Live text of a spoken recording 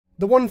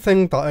The one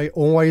thing that I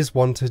always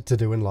wanted to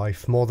do in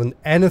life more than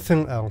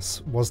anything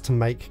else was to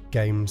make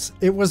games.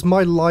 It was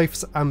my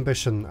life's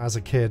ambition as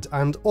a kid,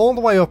 and all the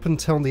way up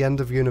until the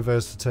end of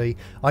university,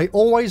 I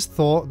always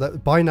thought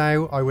that by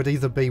now I would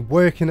either be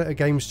working at a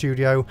game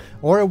studio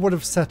or I would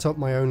have set up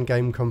my own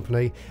game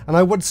company and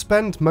I would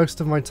spend most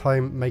of my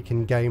time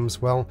making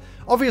games. Well,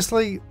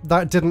 obviously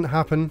that didn't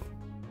happen.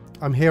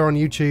 I'm here on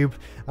YouTube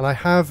and I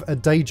have a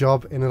day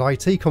job in an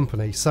IT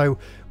company. So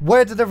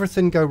where did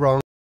everything go wrong?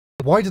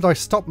 Why did I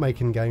stop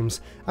making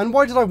games, and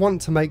why did I want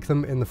to make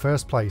them in the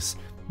first place?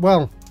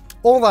 Well,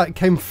 all that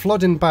came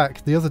flooding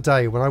back the other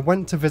day when I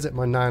went to visit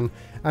my nan,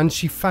 and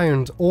she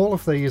found all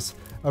of these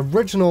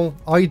original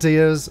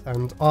ideas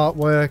and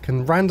artwork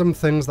and random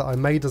things that I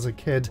made as a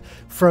kid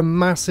for a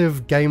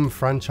massive game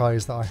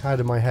franchise that I had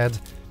in my head.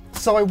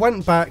 So I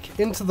went back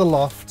into the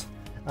loft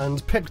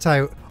and picked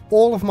out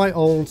all of my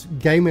old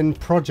gaming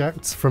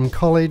projects from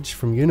college,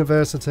 from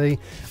university,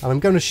 and I'm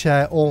going to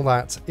share all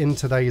that in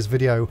today's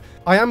video.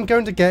 I am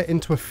going to get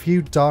into a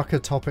few darker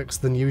topics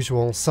than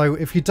usual, so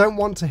if you don't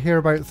want to hear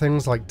about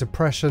things like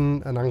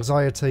depression and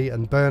anxiety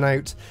and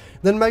burnout,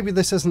 then maybe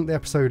this isn't the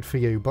episode for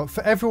you. But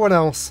for everyone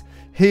else,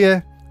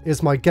 here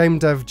is my game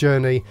dev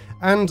journey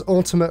and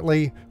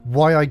ultimately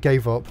why I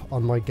gave up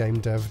on my game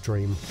dev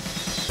dream.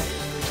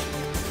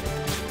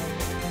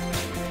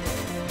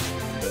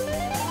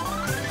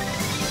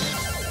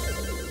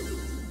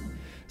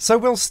 So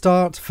we'll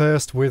start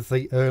first with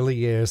the early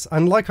years,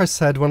 and like I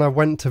said when I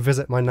went to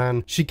visit my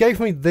nan, she gave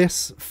me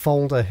this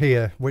folder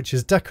here, which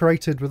is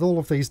decorated with all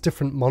of these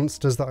different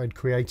monsters that I'd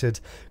created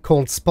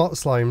called Spot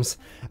Slimes,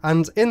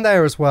 and in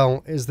there as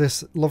well is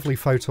this lovely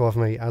photo of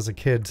me as a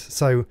kid.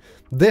 So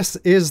this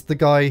is the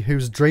guy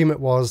whose dream it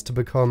was to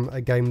become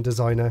a game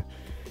designer.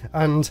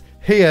 And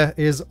here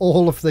is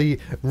all of the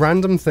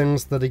random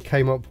things that he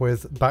came up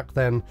with back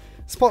then.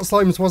 Spot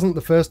Slimes wasn't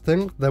the first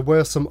thing, there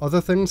were some other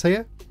things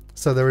here.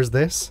 So there is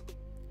this,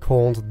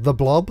 called The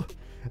Blob,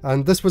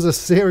 and this was a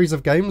series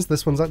of games.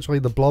 This one's actually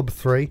The Blob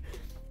 3,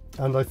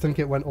 and I think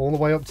it went all the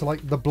way up to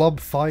like The Blob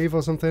 5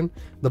 or something.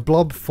 The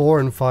Blob 4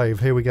 and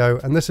 5, here we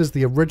go, and this is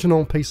the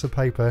original piece of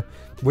paper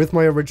with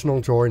my original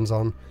drawings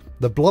on.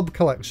 The Blob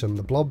collection,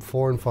 The Blob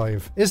 4 and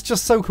 5. It's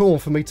just so cool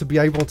for me to be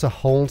able to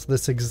hold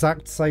this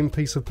exact same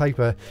piece of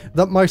paper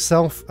that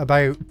myself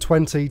about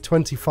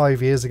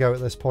 25 years ago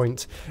at this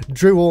point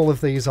drew all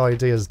of these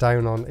ideas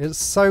down on. It's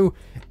so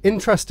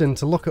interesting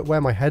to look at where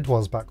my head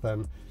was back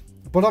then.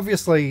 But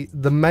obviously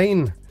the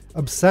main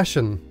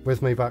obsession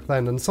with me back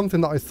then, and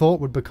something that I thought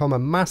would become a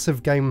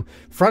massive game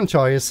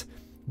franchise,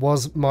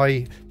 was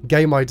my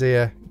game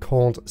idea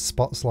called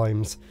Spot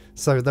Slimes.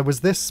 So there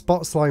was this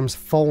Spot Slimes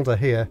folder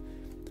here,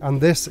 and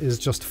this is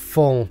just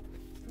full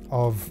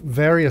of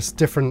various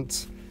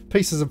different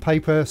pieces of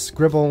paper,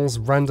 scribbles,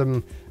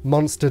 random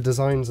monster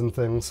designs and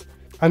things.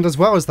 And as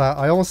well as that,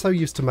 I also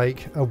used to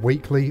make a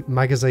weekly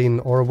magazine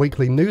or a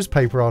weekly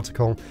newspaper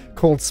article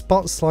called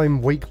Spot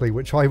Slime Weekly,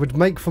 which I would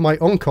make for my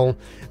uncle,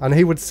 and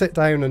he would sit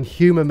down and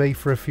humour me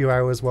for a few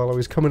hours while I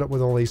was coming up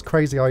with all these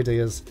crazy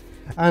ideas.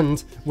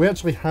 And we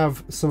actually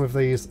have some of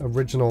these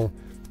original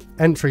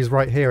entries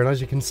right here, and as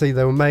you can see,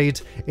 they were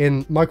made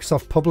in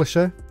Microsoft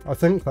Publisher. I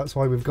think that's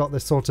why we've got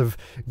this sort of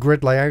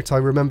grid layout. I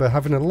remember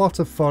having a lot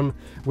of fun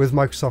with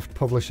Microsoft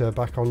Publisher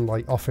back on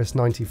like Office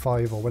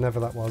 95 or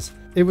whenever that was.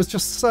 It was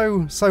just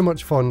so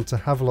much fun to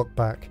have a look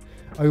back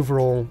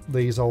over all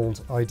these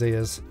old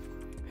ideas.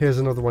 Here's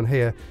another one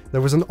here.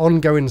 There was an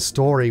ongoing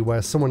story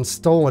where someone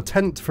stole a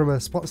tent from a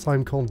spot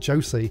slime called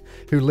Josie,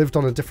 who lived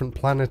on a different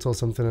planet or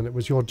something, and it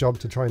was your job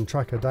to try and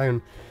track her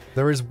down.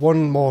 There is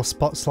one more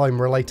spot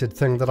slime related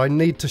thing that I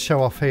need to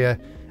show off here,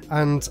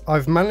 and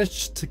I've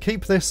managed to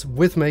keep this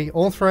with me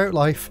all throughout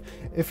life.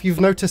 If you've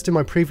noticed in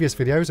my previous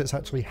videos, it's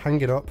actually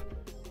hanging up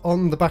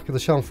on the back of the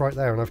shelf right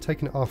there, and I've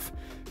taken it off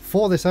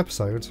for this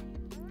episode.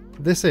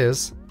 This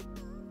is...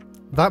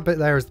 that bit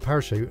there is the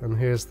parachute, and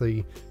here's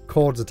the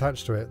cords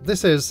attached to it.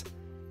 This is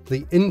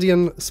the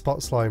Indian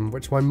spot slime,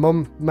 which my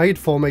mum made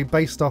for me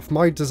based off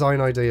my design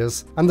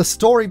ideas. And the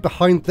story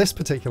behind this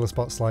particular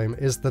spot slime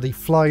is that he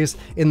flies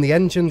in the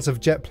engines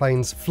of jet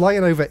planes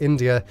flying over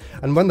India,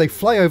 and when they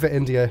fly over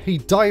India, he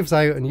dives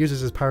out and uses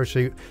his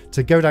parachute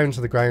to go down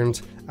to the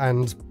ground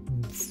and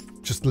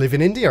just live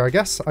in India, I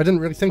guess. I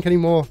didn't really think any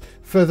more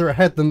further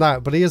ahead than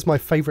that, but he is my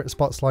favourite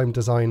spot slime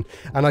design,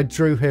 and I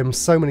drew him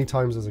so many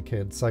times as a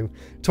kid. So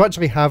to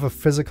actually have a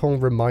physical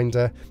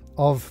reminder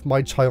of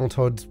my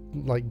childhood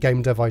like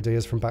game dev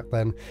ideas from back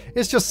then,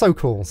 it's just so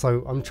cool.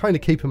 So I'm trying to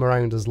keep him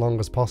around as long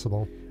as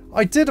possible.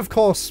 I did of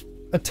course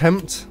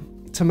attempt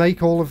to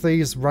make all of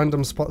these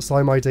random spot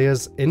slime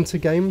ideas into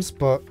games,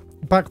 but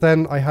back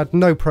then I had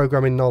no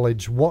programming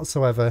knowledge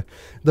whatsoever.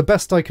 The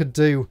best I could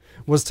do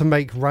was to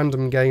make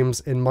random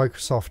games in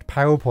Microsoft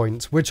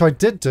PowerPoint, which I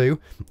did do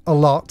a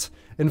lot.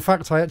 In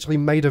fact, I actually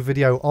made a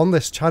video on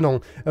this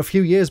channel a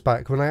few years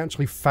back when I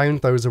actually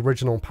found those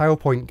original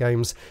PowerPoint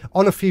games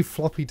on a few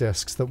floppy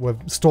disks that were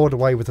stored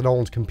away with an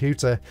old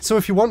computer. So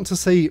if you want to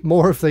see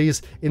more of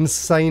these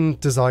insane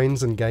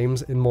designs and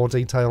games in more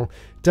detail,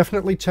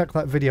 definitely check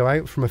that video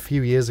out from a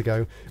few years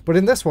ago. But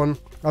in this one,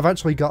 I've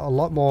actually got a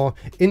lot more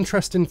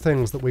interesting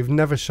things that we've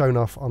never shown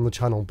off on the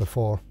channel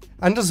before.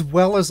 And as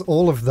well as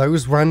all of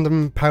those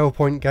random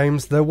PowerPoint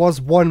games, there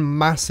was one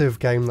massive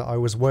game that I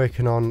was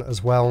working on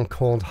as well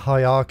called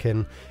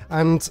Hierarchin,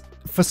 and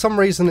for some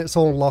reason it's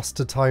all lost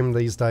to time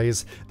these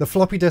days. The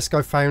floppy disk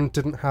I found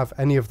didn't have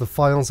any of the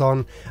files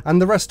on,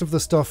 and the rest of the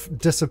stuff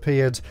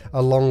disappeared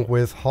along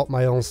with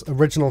Hotmail's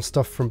original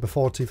stuff from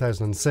before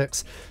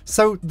 2006,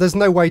 so there's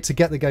no way to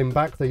get the game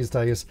back these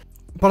days.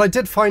 But I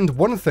did find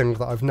one thing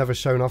that I've never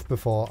shown off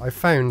before. I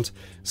found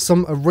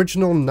some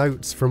original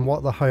notes from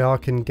what the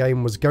Hierarchin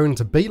game was going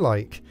to be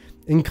like,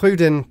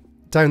 including,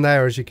 down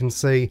there as you can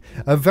see,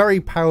 a very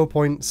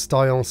PowerPoint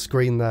style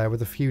screen there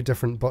with a few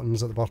different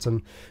buttons at the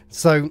bottom.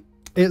 So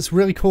it's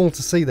really cool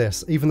to see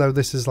this, even though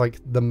this is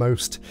like the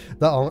most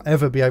that I'll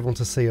ever be able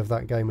to see of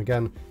that game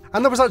again.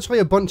 And there was actually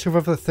a bunch of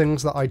other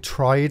things that I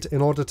tried in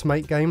order to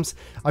make games.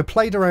 I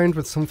played around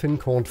with something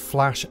called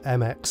Flash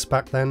MX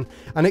back then,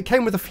 and it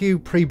came with a few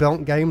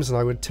pre-built games, and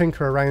I would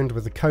tinker around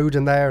with the code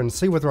in there and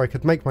see whether I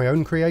could make my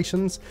own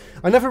creations.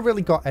 I never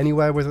really got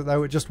anywhere with it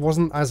though. It just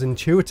wasn't as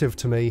intuitive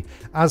to me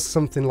as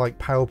something like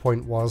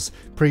PowerPoint was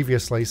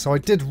previously, so I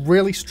did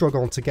really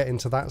struggle to get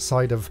into that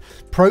side of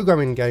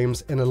programming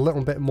games in a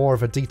little bit more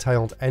of a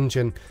detailed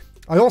engine.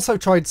 I also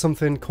tried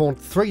something called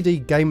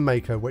 3D Game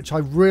Maker, which I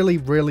really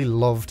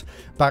loved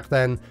back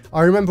then.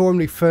 I remember when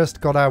we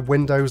first got our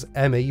Windows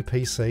ME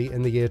PC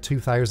in the year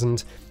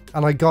 2000,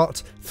 and I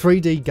got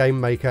 3D Game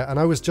Maker, and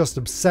I was just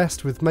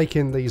obsessed with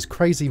making these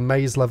crazy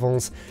maze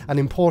levels and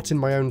importing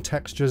my own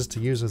textures to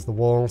use as the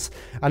walls,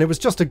 and it was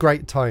just a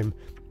great time.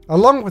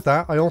 Along with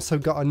that, I also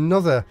got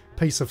another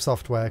piece of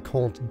software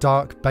called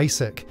Dark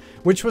Basic,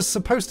 which was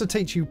supposed to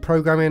teach you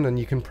programming, and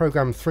you can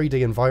program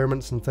 3D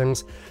environments and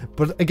things,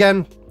 but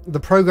again, the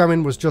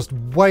programming was just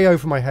way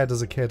over my head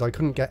as a kid. I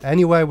couldn't get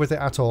anywhere with it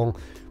at all,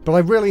 but I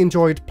really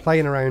enjoyed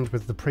playing around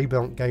with the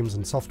pre-built games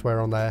and software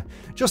on there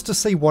just to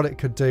see what it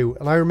could do.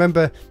 And I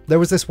remember there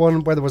was this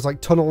one where there was like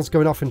tunnels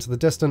going off into the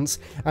distance,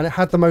 and it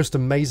had the most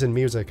amazing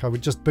music. I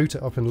would just boot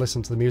it up and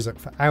listen to the music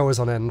for hours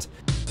on end.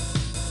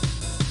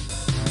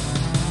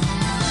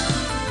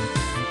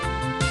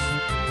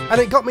 And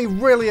it got me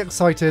really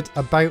excited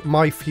about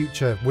my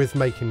future with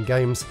making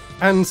games.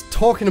 And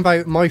talking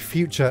about my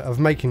future of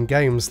making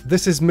games,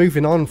 this is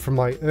moving on from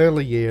my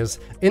early years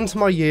into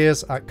my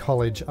years at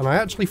college, and I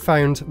actually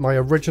found my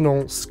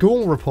original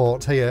school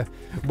report here,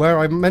 where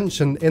I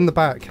mentioned in the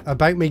back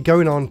about me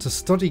going on to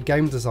study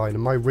game design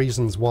and my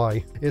reasons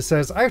why. It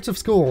says, out of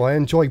school I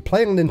enjoy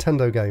playing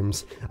Nintendo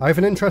games, I have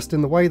an interest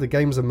in the way the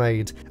games are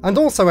made, and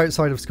also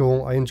outside of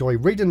school I enjoy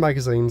reading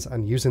magazines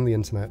and using the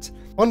internet.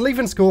 On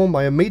leaving school,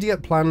 my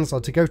immediate plans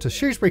are to go to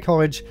Shrewsbury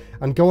College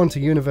and go on to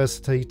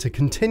university to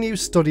continue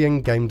studying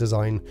game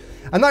design.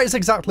 And that is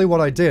exactly what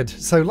I did,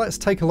 so let's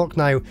take a look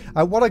now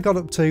at what I got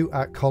up to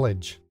at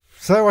college.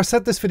 So I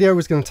said this video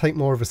was going to take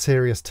more of a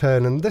serious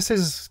turn, and this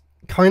is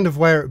kind of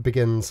where it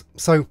begins.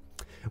 So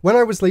when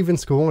I was leaving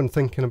school and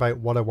thinking about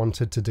what I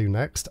wanted to do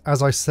next,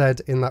 as I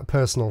said in that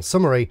personal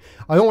summary,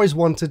 I always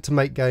wanted to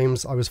make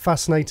games. I was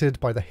fascinated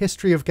by the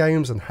history of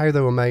games and how they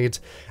were made,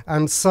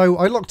 and so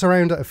I looked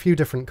around at a few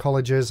different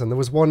colleges, and there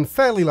was one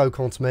fairly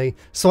local to me,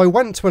 so I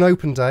went to an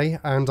open day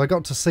and I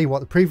got to see what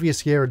the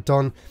previous year had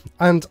done,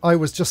 and I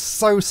was just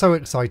so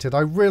excited.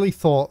 I really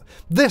thought,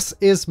 this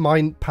is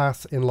my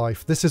path in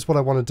life, this is what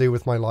I want to do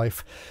with my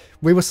life.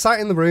 We were sat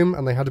in the room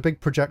and they had a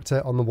big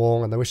projector on the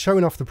wall and they were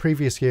showing off the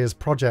previous year's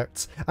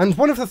projects. And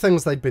one of the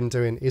things they'd been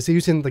doing is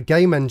using the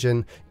game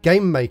engine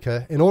Game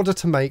Maker in order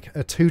to make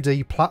a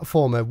 2D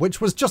platformer,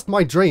 which was just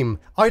my dream.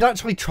 I'd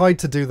actually tried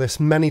to do this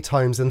many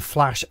times in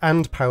Flash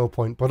and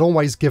PowerPoint, but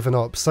always given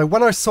up. So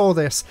when I saw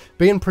this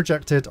being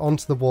projected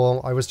onto the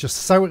wall, I was just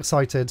so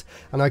excited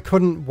and I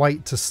couldn't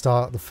wait to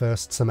start the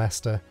first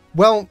semester.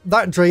 Well,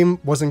 that dream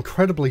was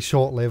incredibly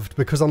short-lived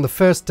because on the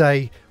first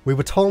day we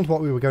were told what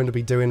we were going to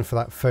be doing for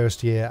that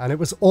first year, and it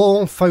was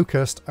all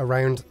focused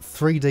around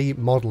 3D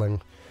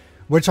modelling,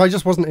 which I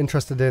just wasn't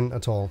interested in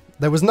at all.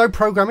 There was no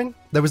programming,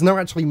 there was no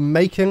actually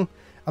making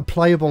a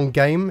playable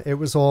game, it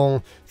was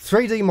all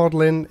 3D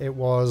modelling, it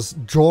was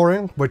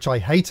drawing, which I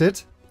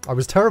hated. I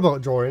was terrible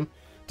at drawing,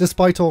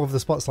 despite all of the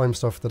spot slime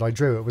stuff that I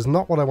drew. It was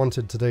not what I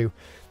wanted to do.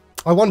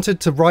 I wanted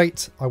to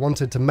write, I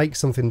wanted to make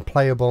something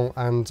playable,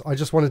 and I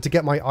just wanted to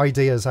get my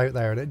ideas out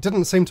there, and it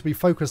didn't seem to be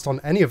focused on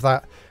any of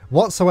that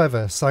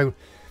whatsoever, so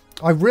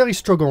I really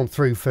struggled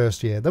through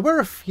first year. There were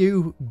a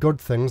few good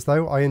things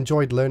though. I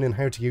enjoyed learning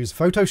how to use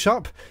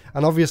Photoshop,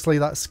 and obviously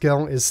that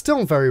skill is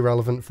still very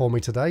relevant for me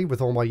today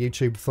with all my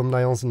YouTube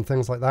thumbnails and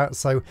things like that,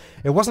 so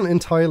it wasn't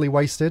entirely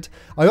wasted.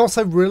 I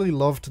also really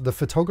loved the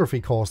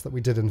photography course that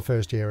we did in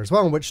first year as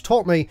well, which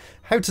taught me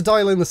how to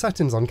dial in the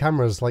settings on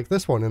cameras like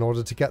this one in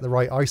order to get the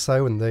right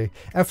ISO and the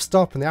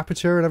f-stop and the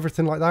aperture and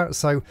everything like that.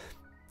 So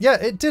yeah,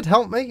 it did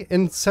help me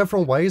in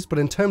several ways, but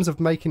in terms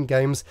of making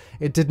games,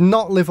 it did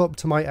not live up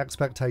to my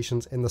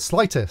expectations in the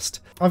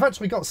slightest. I've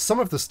actually got some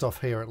of the stuff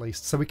here at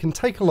least, so we can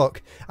take a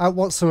look at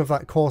what some of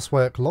that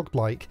coursework looked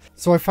like.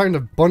 So I found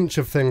a bunch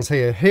of things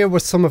here. Here were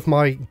some of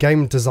my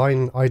game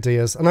design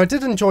ideas, and I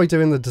did enjoy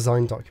doing the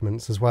design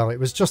documents as well. It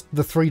was just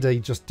the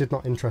 3D just did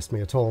not interest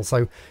me at all.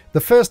 So the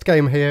first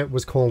game here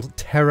was called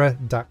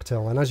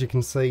Pterodactyl, and as you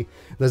can see,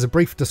 there's a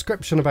brief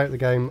description about the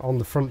game on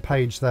the front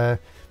page there,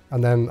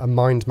 and then a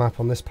mind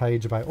map on this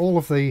page about all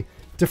of the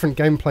different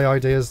gameplay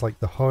ideas like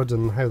the HUD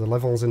and how the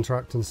levels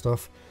interact and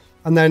stuff.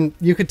 And then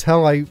you could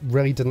tell I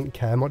really didn't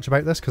care much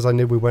about this because I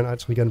knew we weren't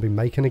actually going to be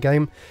making a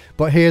game.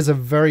 But here's a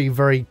very,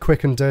 very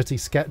quick and dirty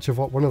sketch of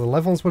what one of the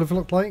levels would have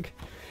looked like.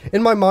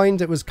 In my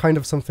mind, it was kind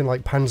of something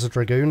like Panzer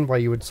Dragoon, where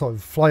you would sort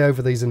of fly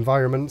over these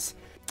environments.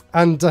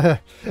 And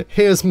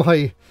here's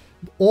my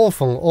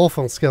awful,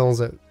 awful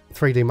skills at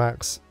 3D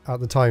Max at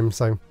the time.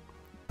 So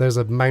there's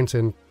a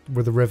mountain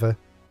with a river.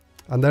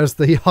 And there's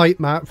the height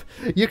map.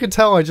 You can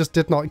tell I just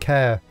did not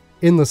care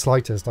in the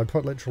slightest. I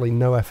put literally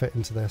no effort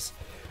into this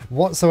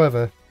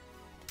whatsoever.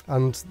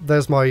 And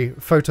there's my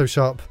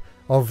Photoshop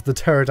of the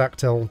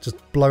pterodactyl just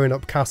blowing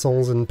up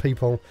castles and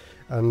people.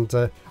 And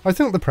I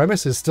think the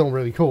premise is still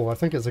really cool. I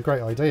think it's a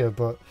great idea,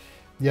 but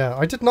yeah,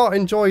 I did not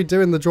enjoy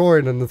doing the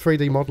drawing and the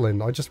 3D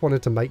modelling. I just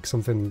wanted to make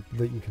something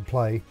that you could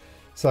play.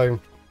 So,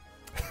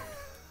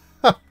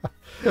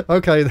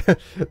 okay,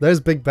 there's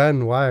Big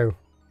Ben, wow.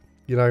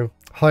 You know,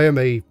 hire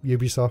me,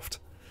 Ubisoft.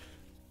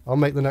 I'll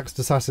make the next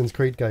Assassin's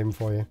Creed game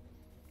for you.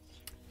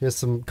 Here's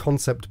some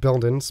concept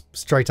buildings,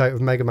 straight out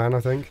of Mega Man,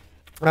 I think.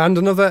 And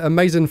another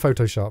amazing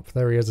Photoshop.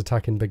 There he is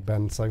attacking Big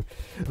Ben. So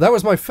that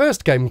was my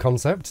first game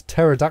concept,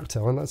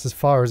 Pterodactyl, and that's as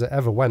far as it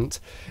ever went,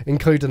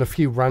 including a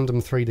few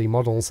random 3D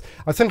models.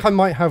 I think I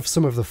might have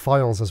some of the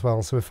files as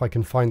well, so if I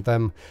can find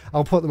them,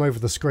 I'll put them over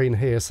the screen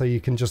here so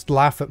you can just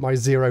laugh at my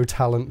zero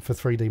talent for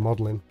 3D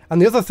modeling. And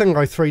the other thing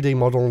I 3D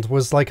modeled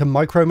was like a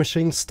Micro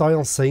Machine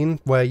style scene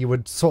where you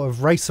would sort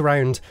of race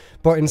around,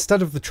 but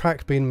instead of the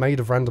track being made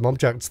of random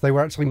objects, they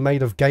were actually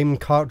made of game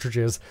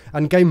cartridges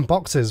and game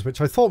boxes,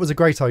 which I thought was a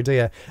great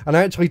idea. And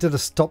I actually did a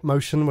stop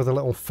motion with a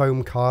little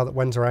foam car that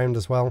went around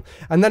as well,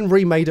 and then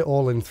remade it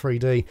all in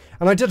 3D.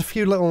 And I did a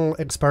few little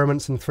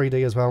experiments in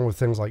 3D as well with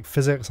things like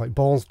physics, like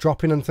balls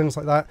dropping and things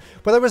like that,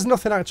 but there was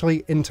nothing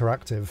actually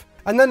interactive.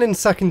 And then in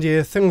second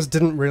year, things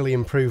didn't really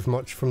improve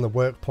much from the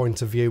work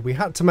point of view. We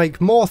had to make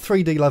more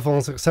 3D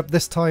levels, except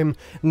this time,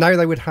 now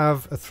they would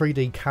have a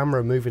 3D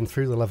camera moving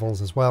through the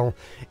levels as well,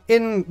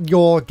 in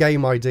your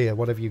game idea,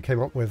 whatever you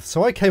came up with.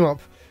 So I came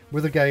up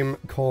with a game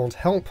called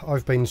Help,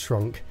 I've Been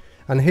Shrunk.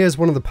 And here's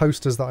one of the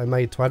posters that I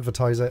made to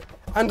advertise it.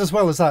 And as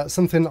well as that,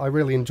 something I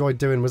really enjoyed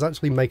doing was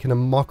actually making a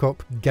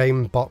mock-up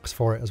game box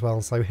for it as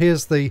well. So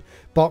here's the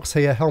box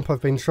here, Help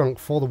I've Been Shrunk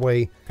for the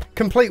Wii,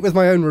 complete with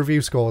my own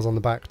review scores on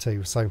the back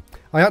too. So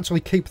I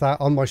actually keep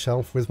that on my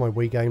shelf with my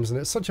Wii games, and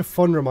it's such a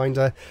fun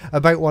reminder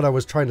about what I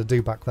was trying to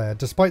do back there,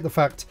 despite the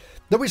fact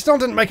that we still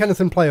didn't make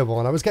anything playable,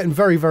 and I was getting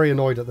very, very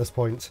annoyed at this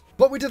point.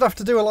 But we did have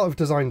to do a lot of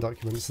design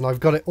documents, and I've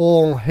got it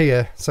all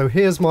here. So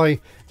here's my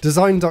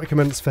design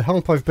documents for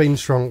Help I've Been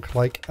Shrunk,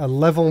 like a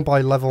level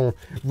by level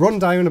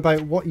rundown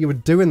about what you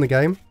would do in the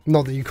game.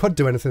 Not that you could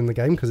do anything in the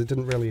game, because it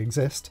didn't really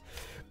exist.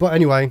 But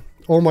anyway,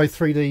 all my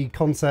 3D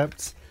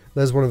concepts.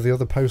 There's one of the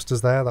other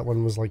posters there. That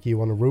one was like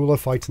you on a ruler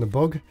fighting a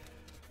bug.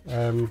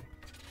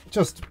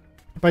 Just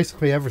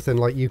basically everything,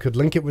 like you could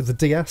link it with the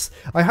DS.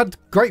 I had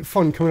great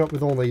fun coming up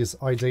with all these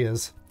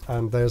ideas.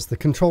 And there's the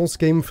control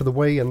scheme for the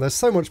Wii, and there's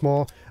so much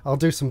more. I'll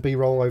do some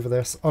B-roll over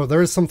this. Oh,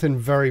 there is something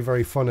very,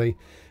 very funny.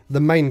 The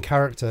main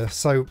character.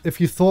 So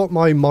if you thought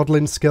my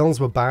modelling skills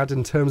were bad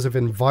in terms of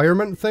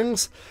environment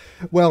things,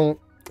 well,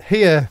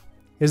 here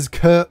is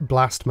Kurt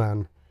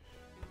Blastman.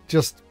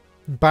 Just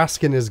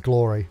bask in his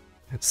glory.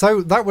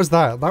 So that was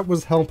that. That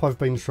was Help I've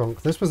Been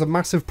Shrunk. This was a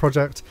massive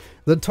project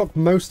that took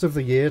most of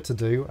the year to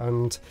do,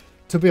 and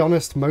to be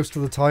honest, most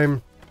of the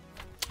time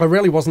I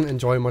really wasn't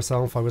enjoying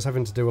myself. I was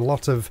having to do a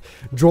lot of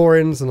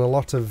drawings and a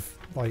lot of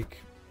like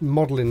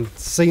modelling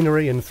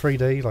scenery in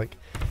 3D. Like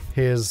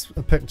here's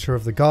a picture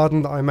of the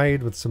garden that I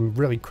made with some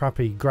really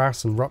crappy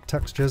grass and rock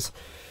textures.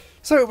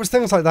 So it was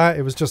things like that.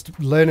 It was just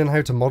learning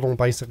how to model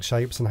basic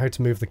shapes and how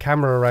to move the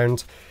camera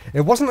around.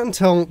 It wasn't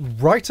until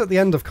right at the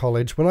end of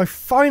college when I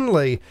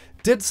finally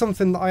did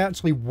something that I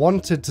actually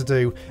wanted to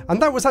do,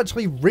 and that was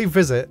actually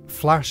revisit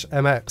Flash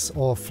MX,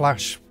 or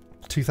Flash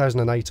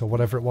 2008 or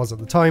whatever it was at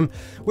the time,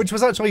 which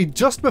was actually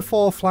just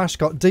before Flash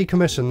got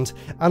decommissioned.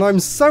 And I'm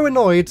so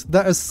annoyed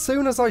that as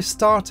soon as I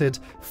started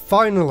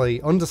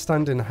finally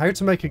understanding how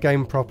to make a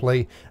game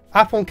properly,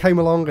 Apple came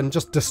along and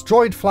just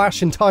destroyed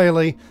Flash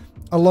entirely,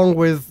 along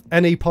with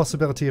any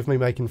possibility of me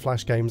making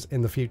Flash games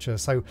in the future.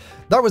 So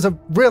that was a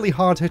really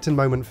hard-hitting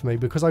moment for me,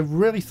 because I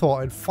really thought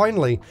I'd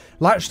finally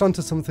latched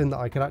onto something that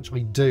I could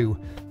actually do,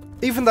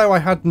 even though I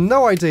had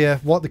no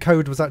idea what the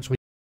code was actually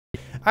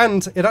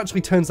And it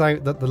actually turns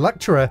out that the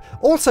lecturer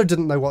also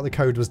didn't know what the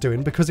code was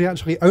doing because he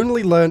actually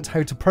only learnt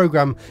how to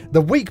program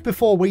the week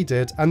before we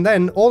did, and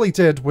then all he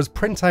did was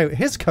print out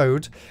his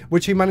code,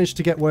 which he managed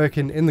to get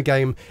working in the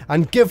game,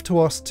 and give to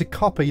us to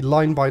copy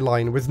line by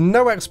line with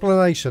no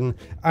explanation,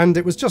 and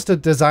it was just a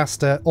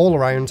disaster all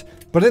around.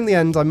 But in the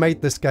end, I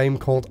made this game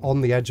called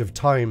On the Edge of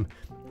Time.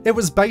 It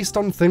was based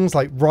on things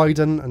like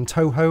Raiden and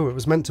Toho. It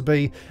was meant to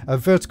be a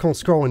vertical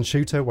scrolling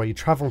shooter where you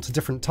travel to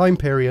different time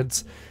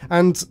periods,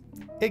 and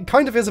it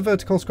kind of is a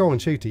vertical scrolling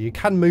shooter. You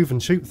can move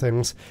and shoot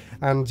things,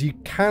 and you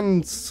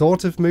can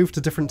sort of move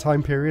to different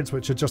time periods,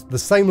 which are just the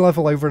same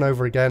level over and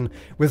over again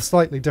with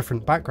slightly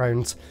different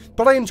backgrounds.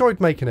 But I enjoyed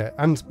making it,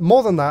 and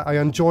more than that, I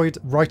enjoyed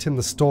writing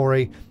the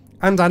story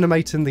and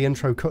animating the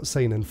intro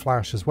cutscene in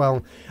Flash as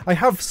well. I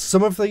have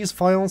some of these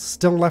files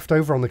still left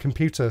over on the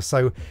computer,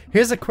 so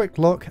here's a quick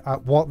look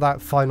at what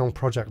that final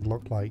project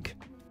looked like.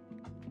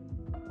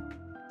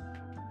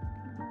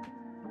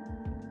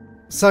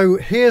 So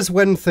here's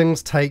when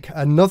things take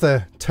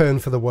another turn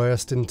for the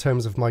worst in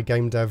terms of my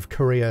game dev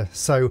career.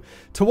 So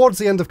towards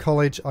the end of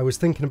college, I was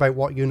thinking about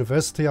what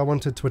university I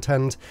wanted to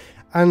attend,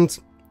 and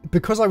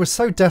because I was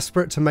so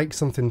desperate to make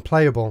something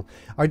playable,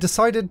 I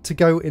decided to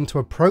go into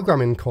a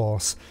programming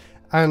course,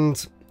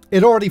 and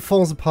it already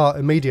falls apart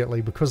immediately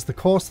because the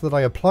course that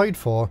I applied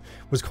for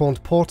was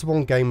called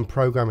Portable Game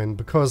Programming,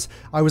 because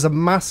I was a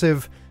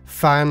massive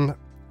fan,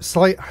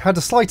 had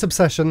a slight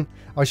obsession,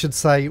 I should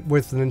say,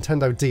 with the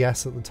Nintendo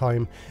DS at the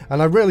time,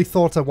 and I really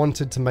thought I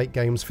wanted to make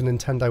games for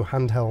Nintendo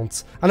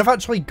handhelds. And I've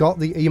actually got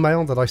the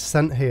email that I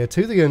sent here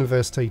to the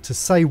university to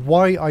say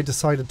why I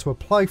decided to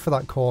apply for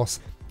that course.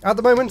 At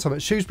the moment, I'm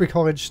at Shrewsbury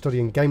College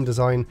studying game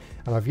design,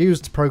 and I've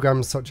used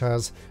programs such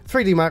as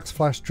 3D Max,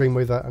 Flash,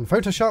 Dreamweaver and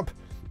Photoshop,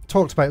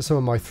 talked about some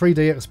of my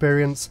 3D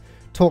experience,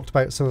 talked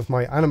about some of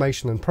my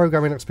animation and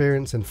programming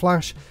experience in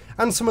Flash,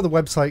 and some of the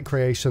website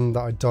creation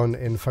that I'd done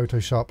in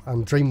Photoshop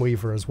and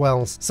Dreamweaver as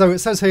well. So it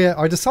says here,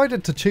 I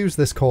decided to choose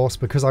this course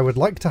because I would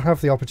like to have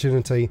the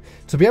opportunity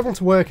to be able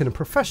to work in a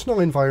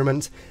professional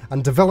environment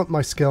and develop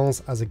my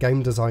skills as a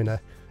game designer.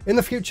 In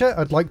the future,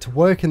 I'd like to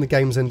work in the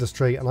games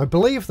industry, and I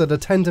believe that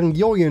attending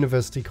your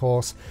university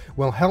course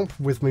will help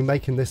with me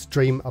making this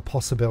dream a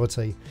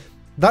possibility.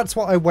 That's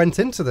what I went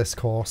into this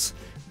course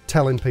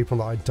telling people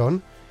that I'd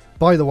done.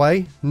 By the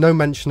way, no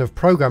mention of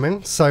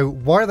programming, so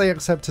why they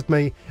accepted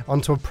me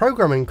onto a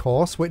programming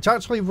course which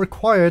actually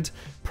required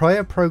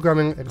prior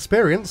programming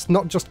experience,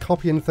 not just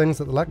copying things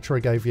that the lecturer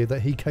gave you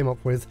that he came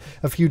up with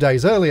a few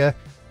days earlier,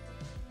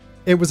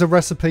 it was a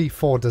recipe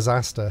for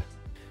disaster.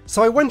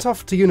 So I went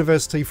off to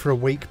university for a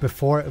week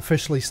before it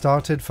officially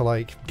started for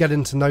like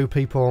getting to know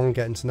people and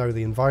getting to know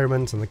the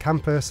environment and the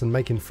campus and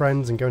making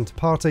friends and going to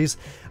parties,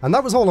 and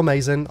that was all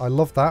amazing. I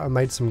loved that. I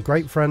made some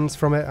great friends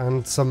from it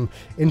and some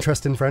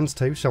interesting friends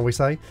too, shall we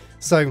say.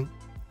 So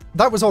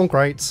that was all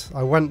great.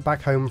 I went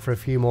back home for a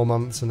few more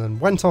months and then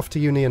went off to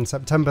uni in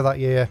September that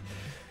year,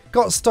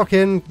 got stuck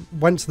in,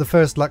 went to the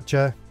first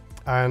lecture,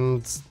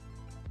 and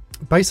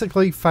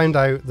basically found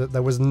out that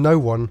there was no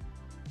one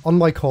on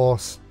my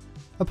course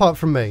apart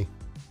from me.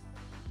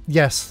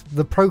 Yes,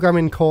 the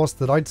programming course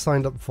that I'd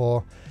signed up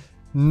for,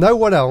 no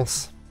one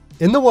else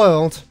in the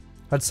world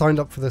had signed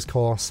up for this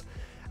course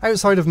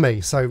outside of me.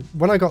 So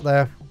when I got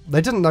there, they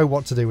didn't know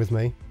what to do with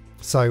me.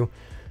 So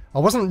I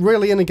wasn't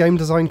really in a game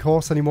design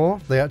course anymore.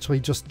 They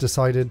actually just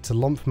decided to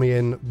lump me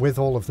in with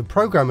all of the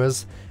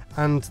programmers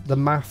and the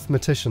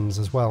mathematicians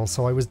as well.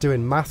 So I was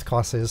doing math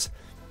classes,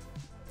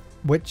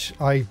 which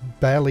I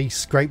barely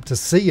scraped a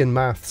C in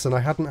maths, and I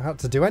hadn't had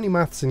to do any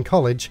maths in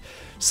college,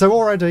 so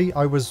already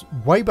I was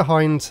way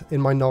behind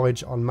in my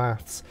knowledge on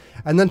maths.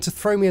 And then to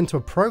throw me into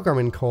a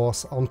programming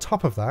course on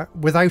top of that,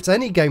 without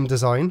any game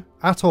design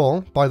at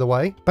all, by the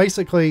way,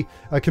 basically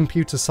a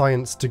computer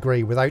science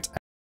degree without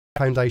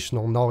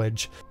foundational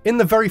knowledge. In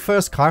the very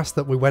first class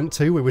that we went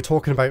to, we were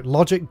talking about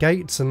logic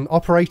gates and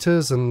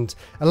operators and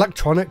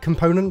electronic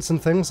components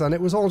and things, and it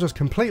was all just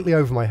completely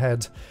over my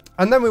head.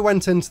 And then we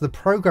went into the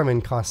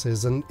programming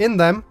classes, and in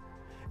them,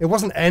 it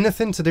wasn't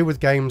anything to do with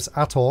games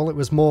at all. It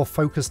was more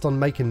focused on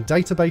making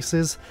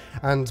databases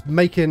and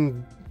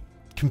making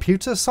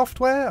computer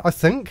software, I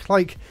think.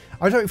 Like,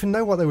 I don't even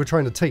know what they were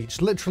trying to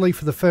teach. Literally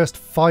for the first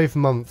 5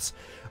 months,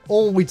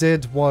 all we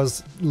did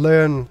was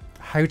learn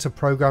how to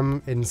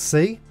program in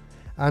C,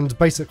 and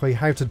basically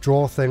how to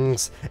draw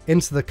things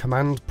into the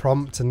command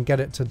prompt and get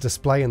it to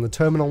display in the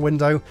terminal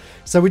window.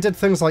 So we did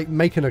things like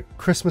making a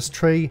Christmas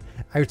tree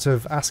out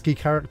of ASCII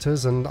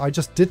characters, and I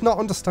just did not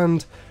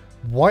understand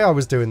why I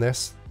was doing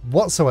this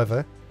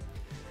whatsoever.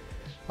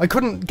 I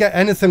couldn't get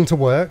anything to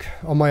work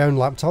on my own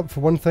laptop,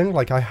 for one thing.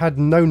 Like, I had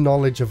no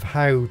knowledge of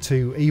how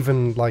to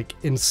even like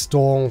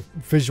install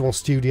Visual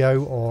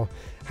Studio or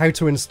how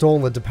to install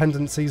the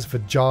dependencies for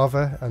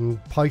Java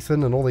and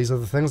Python and all these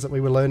other things that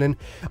we were learning.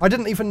 I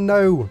didn't even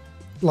know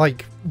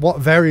like what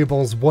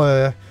variables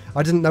were.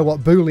 I didn't know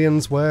what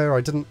booleans were.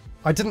 I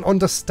didn't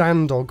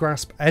understand or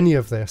grasp any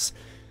of this.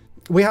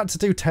 We had to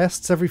do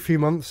tests every few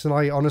months, and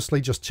I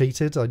honestly just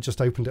cheated. I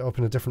just opened it up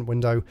in a different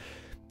window.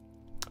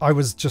 I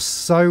was just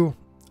so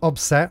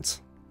upset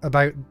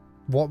about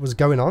what was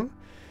going on.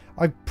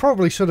 I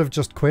probably should have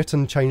just quit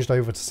and changed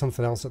over to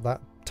something else at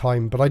that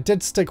time, but I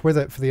did stick with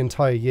it for the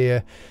entire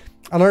year.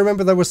 And I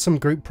remember there was some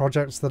group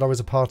projects that I was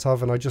a part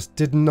of, and I just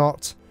did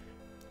not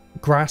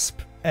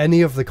grasp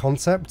any of the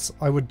concepts.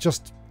 I would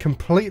just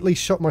completely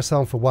shut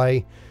myself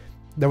away.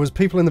 There was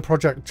people in the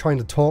project trying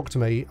to talk to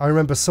me. I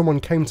remember someone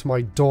came to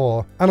my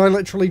door and I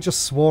literally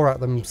just swore at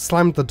them,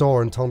 slammed the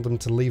door and told them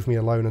to leave me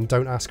alone and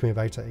don't ask me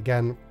about it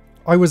again.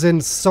 I was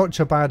in such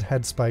a bad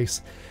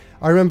headspace.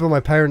 I remember my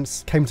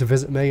parents came to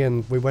visit me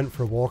and we went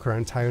for a walk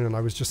around town, and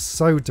I was just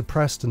so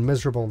depressed and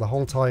miserable the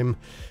whole time,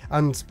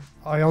 and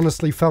I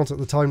honestly felt at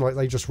the time like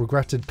they just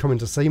regretted coming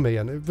to see me,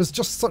 and it was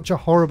just such a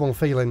horrible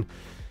feeling.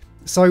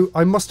 So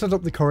I mustered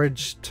up the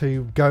courage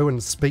to go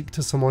and speak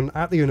to someone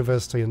at the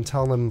university and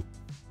tell them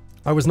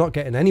I was not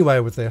getting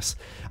anywhere with this.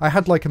 I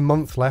had like a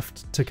month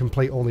left to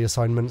complete all the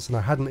assignments and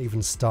I hadn't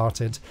even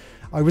started.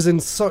 I was in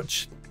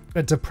such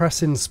a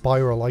depressing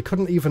spiral. I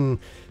couldn't even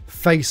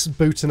face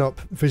booting up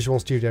Visual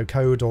Studio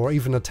Code or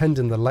even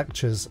attending the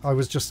lectures. I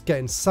was just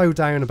getting so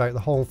down about the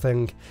whole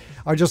thing.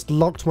 I just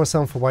locked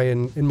myself away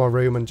in my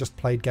room and just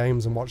played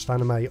games and watched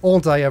anime all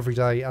day, every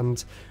day,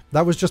 and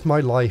that was just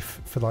my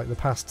life for like the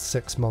past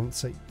 6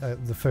 months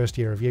at the first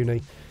year of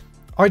uni.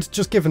 I'd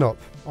just given up,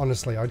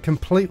 honestly. I'd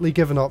completely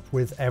given up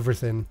with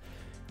everything.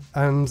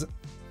 And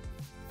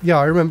yeah,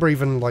 I remember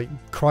even like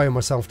crying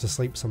myself to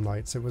sleep some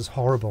nights. It was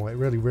horrible. It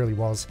really, really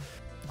was.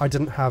 I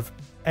didn't have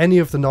any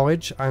of the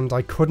knowledge, and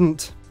I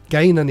couldn't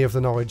gain any of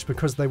the knowledge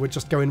because they were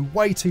just going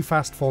way too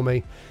fast for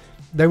me.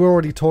 They were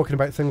already talking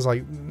about things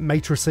like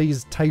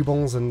matrices,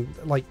 tables, and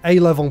like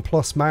A-level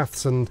plus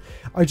maths, and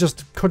I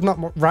just could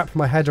not wrap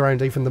my head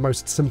around even the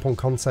most simple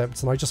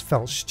concepts, and I just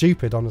felt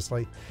stupid,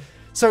 honestly.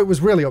 So it was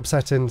really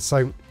upsetting.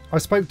 So I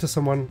spoke to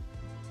someone.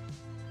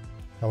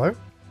 Hello?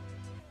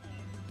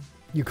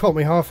 You caught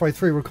me halfway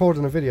through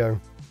recording a video.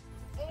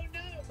 Oh no!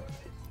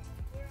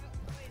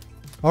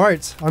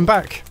 Alright, I'm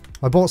back.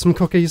 I bought some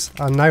cookies,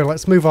 and now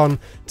let's move on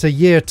to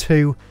year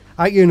 2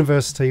 at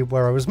university,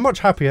 where I was much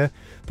happier,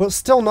 but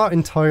still not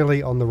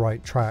entirely on the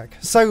right track.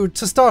 So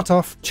to start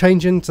off,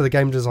 changing to the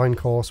game design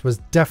course was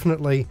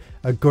definitely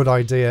a good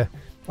idea.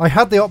 I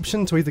had the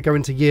option to either go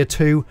into year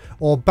 2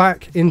 or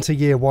back into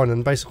year 1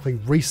 and basically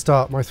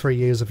restart my 3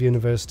 years of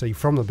university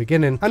from the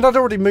beginning, and I'd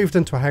already moved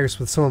into a house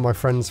with some of my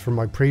friends from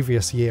my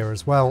previous year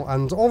as well,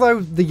 and although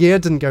the year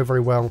didn't go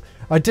very well,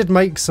 I did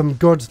make some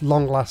good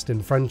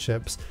long-lasting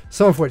friendships,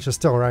 some of which are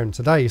still around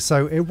today,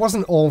 so it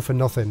wasn't all for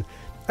nothing.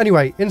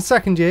 Anyway, in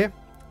second year,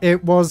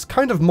 it was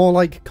kind of more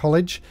like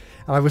college,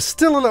 and I was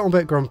still a little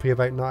bit grumpy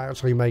about not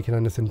actually making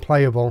anything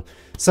playable.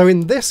 So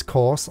in this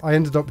course, I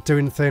ended up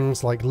doing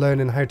things like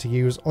learning how to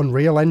use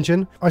Unreal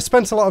Engine. I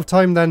spent a lot of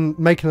time then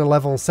making a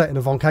level set in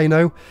a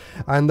volcano,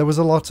 and there was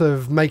a lot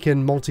of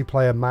making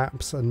multiplayer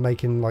maps and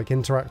making like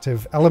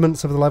interactive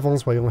elements of the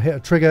levels where you'll hit a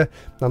trigger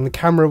and the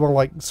camera will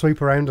like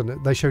sweep around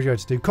and they showed you how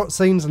to do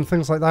cutscenes and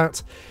things like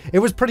that. It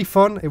was pretty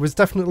fun. It was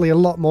definitely a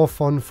lot more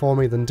fun for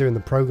me than doing the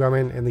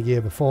programming in the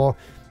year before.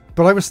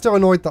 But I was still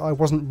annoyed that I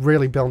wasn't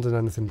really building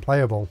anything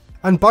playable.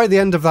 And by the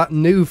end of that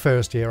new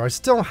first year, I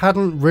still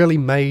hadn't really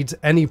made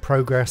any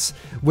progress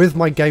with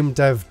my game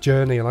dev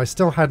journey, and I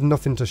still had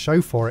nothing to show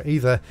for it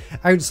either,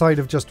 outside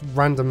of just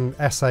random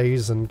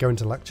essays and going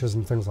to lectures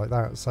and things like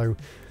that. So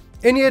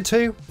in year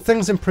 2,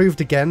 things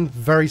improved again,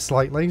 very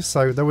slightly.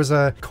 So there was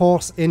a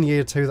course in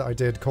year 2 that I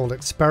did called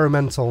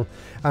Experimental,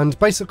 and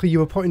basically you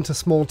were put into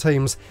small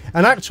teams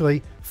and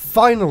actually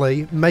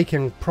finally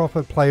making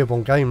proper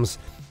playable games.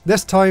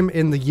 This time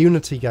in the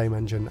Unity game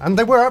engine, and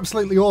they were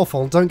absolutely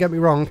awful, don't get me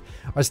wrong.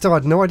 I still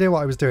had no idea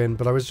what I was doing,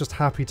 but I was just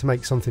happy to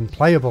make something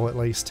playable at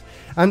least.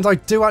 And I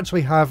do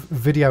actually have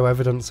video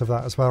evidence of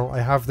that as well. I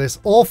have this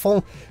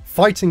awful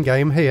fighting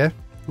game here,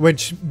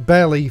 which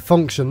barely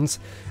functions,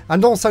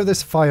 and also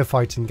this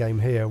firefighting game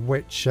here,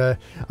 which I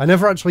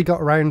never actually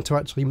got around to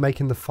actually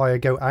making the fire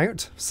go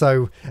out.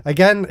 So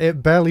again,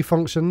 it barely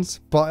functions,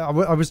 but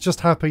I was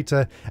just happy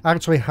to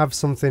actually have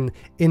something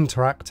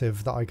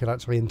interactive that I could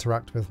actually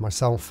interact with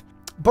myself.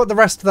 But the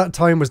rest of that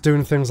time was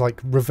doing things like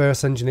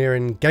reverse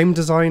engineering game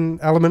design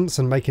elements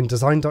and making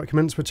design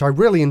documents, which I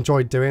really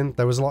enjoyed doing.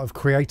 There was a lot of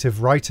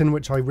creative writing,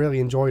 which I really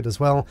enjoyed as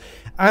well.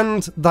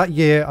 And that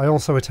year I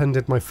also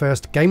attended my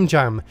first game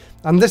jam.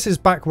 And this is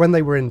back when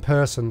they were in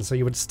person, so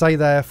you would stay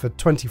there for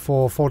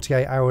 24,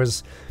 48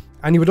 hours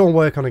and you would all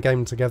work on a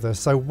game together.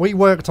 So we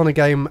worked on a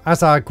game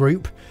as our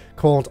group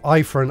called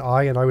Eye for an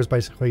Eye, and I was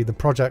basically the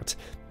project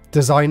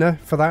designer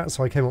for that.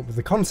 So I came up with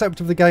the concept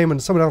of the game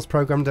and someone else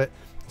programmed it.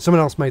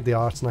 Someone else made the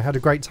art, and I had a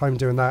great time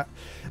doing that.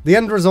 The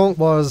end result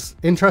was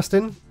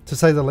interesting, to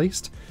say the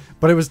least,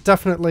 but it was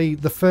definitely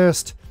the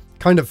first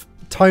kind of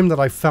time that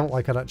I felt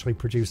like I'd actually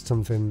produced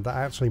something that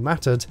actually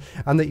mattered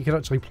and that you could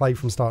actually play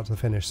from start to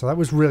finish. So that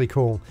was really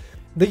cool.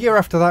 The year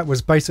after that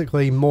was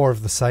basically more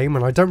of the same,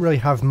 and I don't really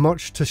have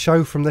much to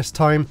show from this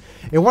time.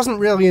 It wasn't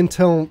really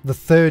until the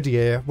third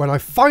year when I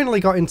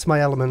finally got into my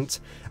element,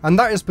 and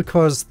that is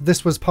because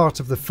this was part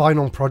of the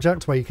final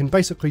project where you can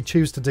basically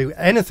choose to do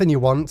anything you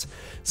want.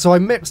 So I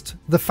mixed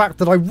the fact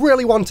that I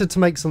really wanted to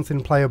make something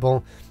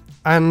playable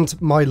and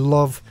my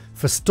love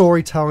for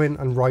storytelling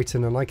and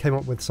writing, and I came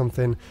up with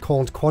something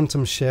called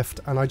Quantum Shift,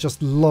 and I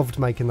just loved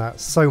making that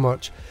so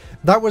much.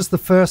 That was the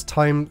first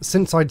time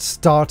since I'd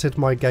started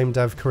my game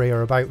dev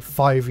career about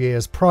 5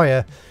 years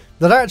prior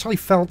that I actually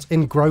felt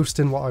engrossed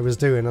in what I was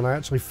doing, and I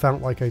actually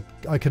felt like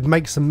I could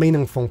make some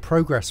meaningful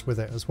progress with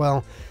it as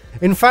well.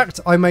 In fact,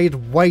 I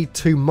made way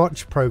too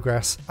much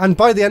progress, and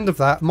by the end of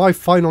that, my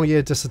final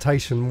year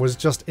dissertation was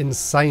just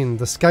insane.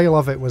 The scale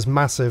of it was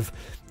massive.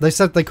 They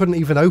said they couldn't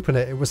even open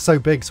it, it was so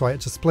big, so I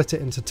had to split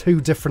it into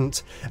 2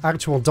 different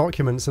actual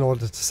documents in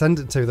order to send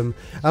it to them.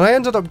 And I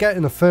ended up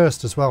getting a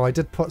first as well. I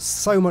did put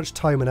so much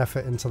time and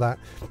effort into that,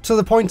 to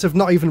the point of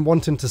not even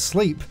wanting to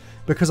sleep,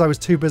 because I was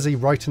too busy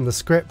writing the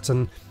script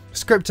and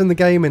scripting the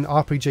game in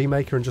RPG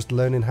Maker and just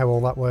learning how all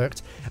that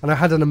worked. And I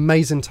had an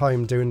amazing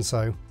time doing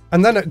so.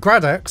 And then at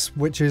GradX,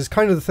 which is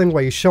kind of the thing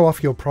where you show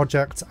off your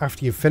project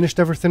after you've finished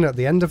everything at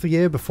the end of the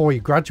year before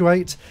you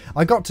graduate,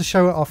 I got to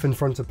show it off in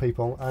front of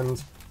people,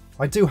 and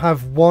I do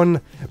have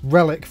one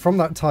relic from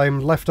that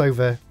time left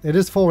over. It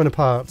is falling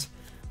apart,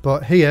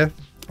 but here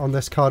on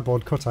this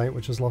cardboard cutout,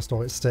 which has lost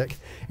all its stick,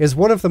 is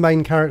one of the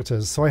main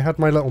characters. So I had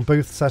my little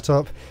booth set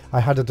up, I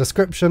had a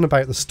description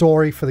about the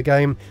story for the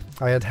game,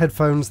 I had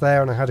headphones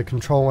there, and I had a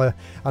controller,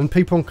 and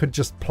people could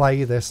just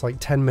play this like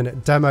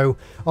 10-minute demo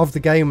of the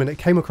game, and it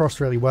came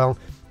across really well.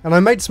 And I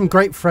made some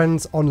great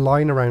friends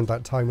online around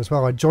that time as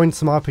well. I joined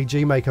some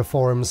RPG Maker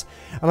forums,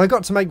 and I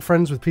got to make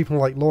friends with people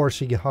like Laura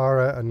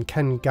Shigihara and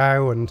Ken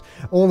Gao and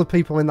all the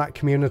people in that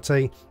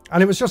community.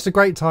 And it was just a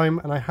great time,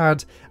 and I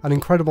had an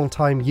incredible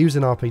time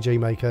using RPG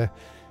Maker.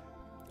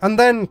 And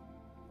then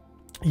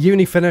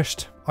uni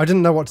finished, I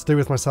didn't know what to do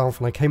with myself,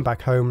 and I came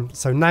back home.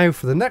 So now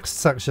for the next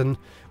section,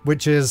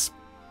 which is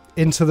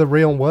into the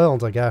real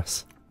world, I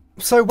guess.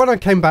 So when I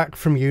came back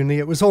from uni,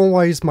 it was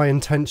always my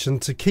intention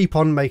to keep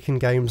on making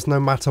games no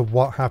matter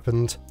what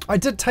happened. I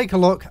did take a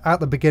look at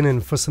the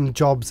beginning for some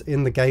jobs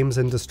in the games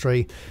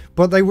industry,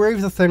 but they were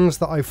either things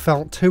that I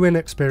felt too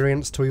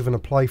inexperienced to even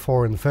apply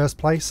for in the first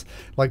place,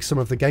 like some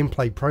of the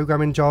gameplay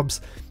programming jobs,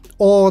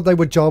 or they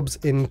were jobs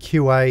in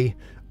QA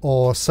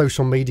or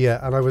social media,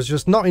 and I was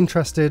just not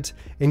interested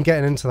in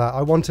getting into that.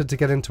 I wanted to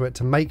get into it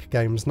to make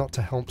games, not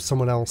to help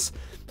someone else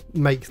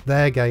make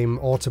their game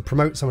or to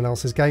promote someone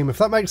else's game, if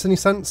that makes any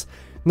sense.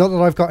 Not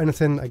that I've got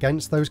anything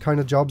against those kind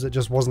of jobs, it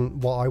just wasn't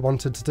what I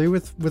wanted to do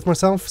with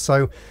myself.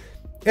 So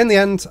in the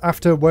end,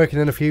 after working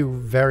in a few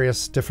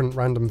various different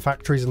random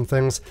factories and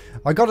things,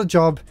 I got a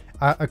job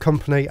at a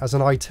company as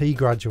an IT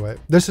graduate.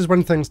 This is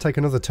when things take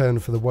another turn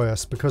for the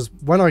worse, because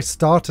when I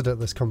started at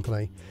this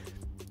company,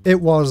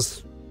 it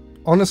was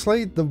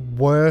honestly the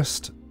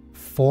worst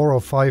 4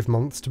 or 5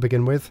 months to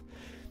begin with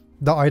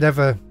that I'd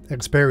ever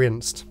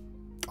experienced.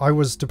 I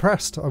was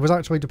depressed. I was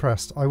actually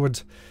depressed. I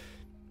went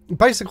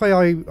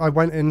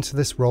into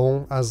this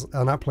role as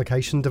an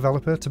application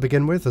developer to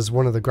begin with, as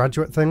one of the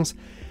graduate things,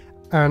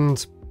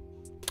 and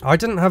I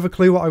didn't have a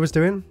clue what I was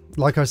doing.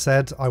 Like I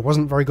said, I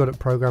wasn't very good at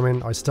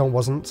programming. I still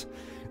wasn't.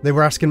 They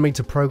were asking me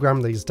to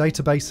program these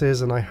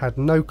databases, and I had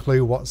no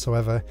clue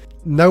whatsoever.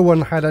 No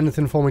one had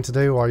anything for me to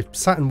do. I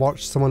sat and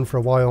watched someone for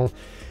a while,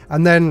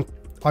 and then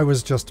I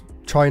was just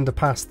trying to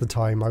pass the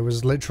time. I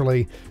was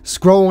literally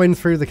scrolling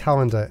through the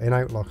calendar in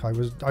Outlook.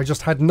 I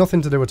just had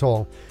nothing to do at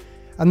all.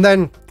 And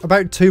then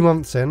about 2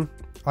 months in,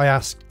 I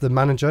asked the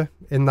manager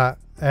in that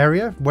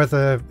area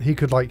whether he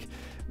could like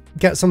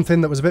get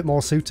something that was a bit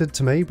more suited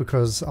to me,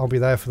 because I'll be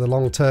there for the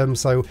long term,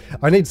 so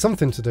I need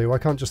something to do. I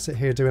can't just sit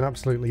here doing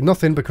absolutely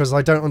nothing because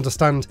I don't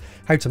understand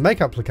how to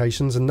make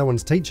applications and no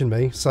one's teaching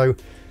me. So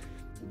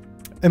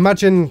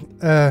imagine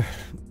the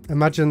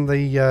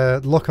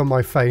look on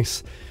my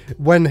face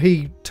when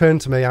he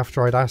turned to me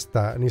after I'd asked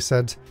that, and he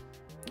said,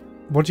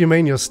 "What do you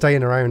mean you're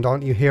staying around?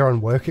 Aren't you here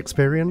on work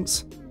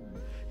experience?"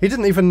 He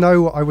didn't even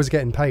know I was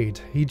getting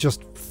paid. He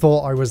just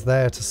thought I was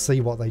there to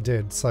see what they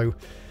did. So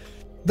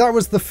that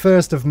was the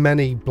first of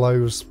many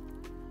blows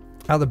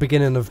at the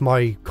beginning of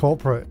my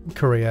corporate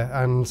career,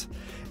 and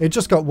it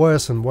just got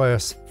worse and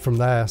worse from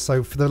there.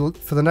 So for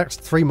the next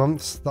 3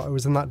 months that I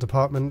was in that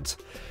department,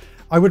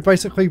 I would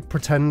basically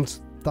pretend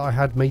that I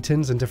had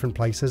meetings in different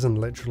places and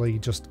literally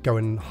just go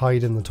and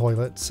hide in the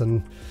toilets,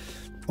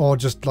 or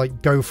just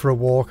like go for a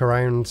walk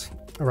around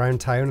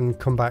town and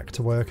come back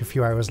to work a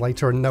few hours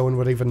later, and no one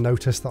would even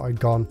notice that I'd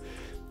gone.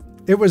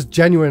 It was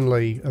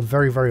genuinely a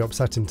very, very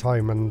upsetting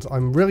time, and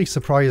I'm really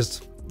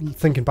surprised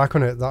thinking back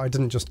on it that I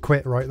didn't just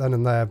quit right then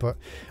and there, but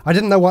I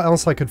didn't know what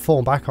else I could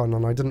fall back on,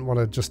 and I didn't want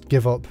to just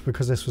give up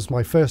because this was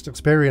my first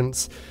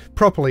experience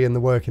properly in the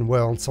working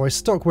world. So I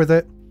stuck with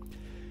it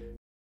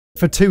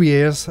for 2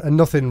 years, and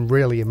nothing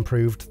really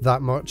improved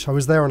that much. I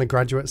was there on a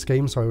graduate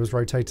scheme, so I was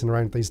rotating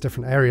around these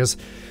different areas.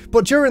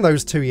 But during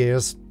those 2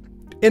 years,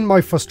 in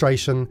my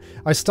frustration,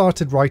 I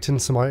started writing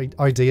some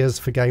ideas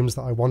for games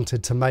that I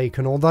wanted to make,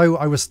 and although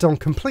I was still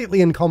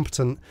completely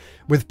incompetent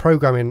with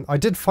programming, I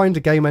did find a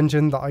game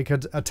engine that I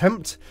could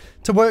attempt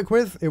to work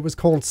with. It was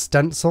called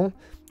Stencil,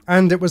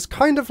 and it was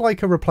kind of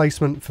like a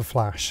replacement for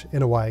Flash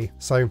in a way.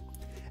 So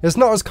It's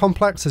not as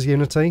complex as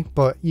Unity,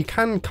 but you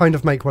can kind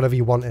of make whatever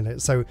you want in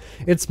it. So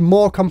it's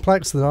more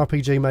complex than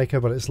RPG Maker,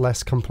 but it's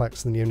less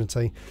complex than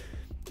Unity.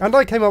 And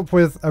I came up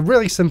with a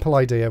really simple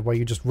idea where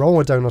you just roll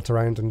a donut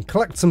around and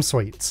collect some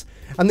sweets.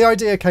 And the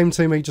idea came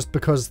to me just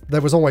because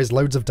there was always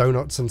loads of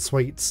donuts and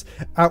sweets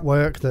at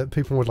work that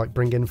people would like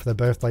bring in for their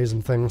birthdays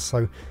and things.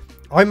 So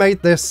I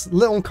made this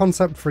little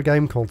concept for a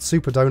game called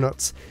Super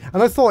Donuts,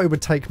 and I thought it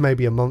would take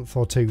maybe a month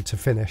or two to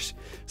finish.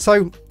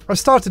 So I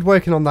started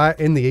working on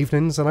that in the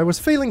evenings, and I was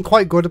feeling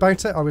quite good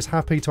about it. I was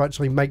happy to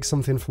actually make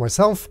something for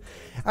myself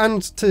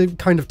and to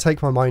kind of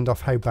take my mind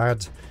off how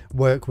bad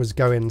work was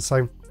going.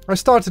 So I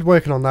started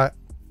working on that.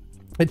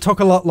 It took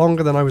a lot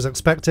longer than I was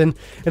expecting.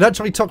 It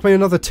actually took me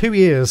another 2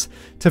 years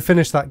to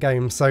finish that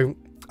game. So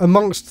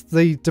amongst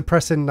the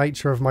depressing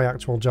nature of my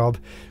actual job,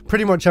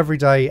 pretty much every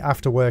day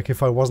after work,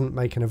 if I wasn't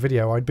making a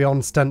video, I'd be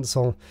on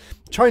Stencil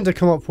trying to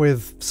come up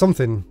with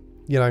something,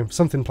 you know,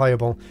 something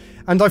playable.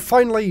 And I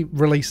finally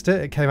released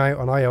it. It came out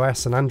on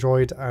iOS and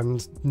Android,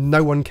 and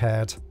no one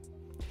cared.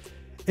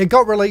 It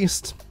got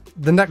released.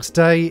 The next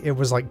day it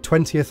was like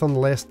 20th on the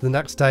list. The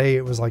next day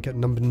it was like at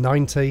number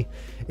 90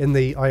 in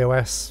the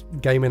iOS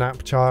gaming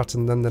app chart,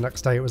 and then the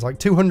next day it was like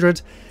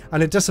 200,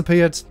 and it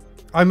disappeared.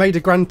 I made a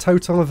grand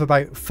total of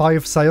about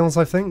 5 sales,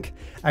 I think,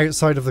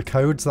 outside of the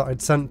codes that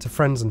I'd sent to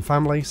friends and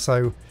family.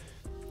 So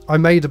I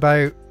made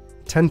about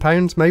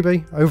 £10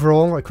 maybe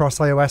overall across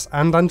iOS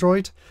and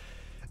Android.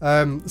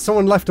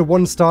 Someone left a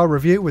 1-star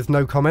review with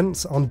no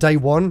comments on day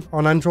 1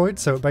 on Android,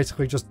 so it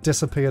basically just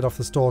disappeared off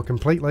the store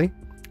completely,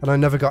 and I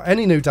never got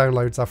any new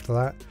downloads after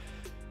that.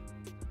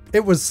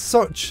 It was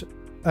such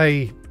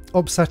a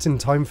upsetting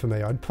time for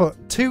me. I'd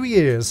put 2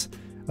 years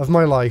of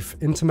my life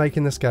into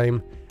making this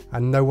game,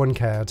 and no one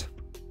cared.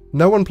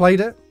 No one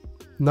played it,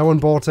 no one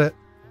bought it.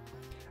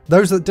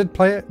 Those that did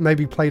play it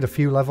maybe played a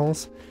few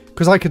levels,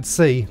 because I could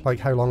see like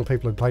how long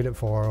people had played it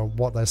for or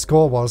what their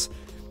score was.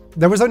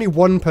 There was only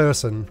one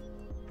person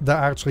that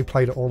actually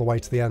played it all the way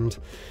to the end.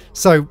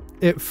 So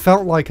it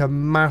felt like a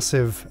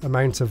massive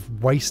amount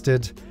of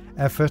wasted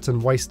effort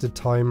and wasted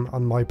time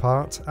on my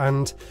part,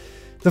 and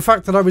the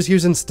fact that I was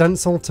using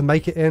Stencil to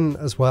make it in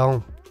as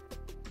well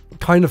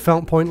kind of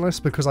felt pointless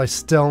because I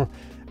still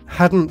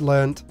hadn't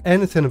learnt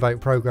anything about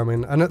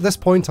programming, and at this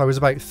point I was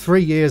about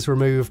 3 years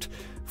removed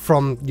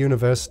from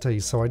university,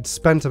 so I'd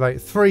spent about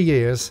 3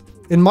 years,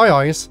 in my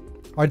eyes,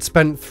 I'd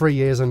spent 3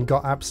 years and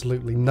got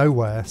absolutely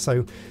nowhere.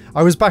 So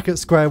I was back at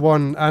square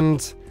one,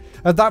 and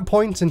at that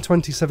point in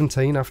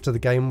 2017, after the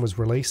game was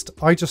released,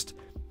 I just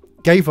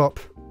gave up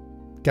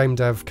game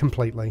dev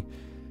completely.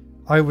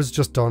 I was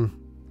just done.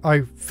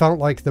 I felt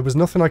like there was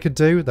nothing I could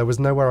do, there was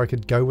nowhere I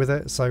could go with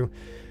it, so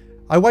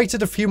I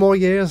waited a few more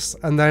years,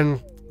 and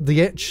then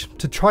the itch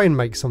to try and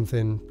make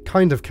something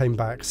kind of came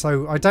back.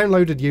 So I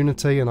downloaded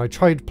Unity and I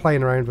tried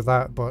playing around with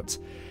that, but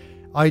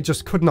I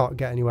just could not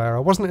get anywhere. I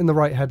wasn't in the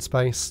right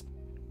headspace.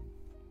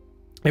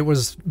 It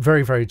was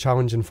very, very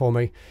challenging for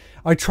me.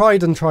 I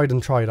tried and tried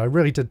and tried. I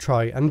really did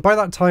try. And by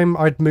that time,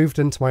 I'd moved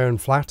into my own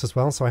flat as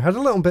well, so I had a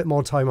little bit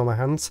more time on my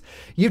hands.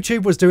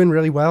 YouTube was doing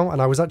really well,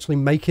 and I was actually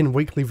making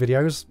weekly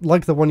videos,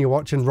 like the one you're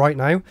watching right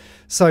now.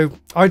 So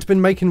I'd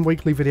been making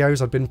weekly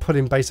videos. I'd been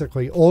putting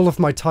basically all of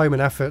my time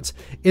and effort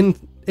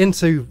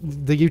into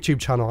the YouTube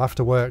channel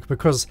after work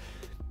because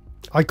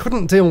I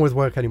couldn't deal with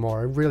work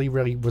anymore. I really,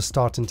 really was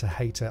starting to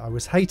hate it. I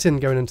was hating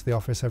going into the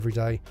office every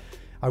day.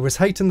 I was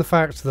hating the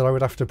fact that I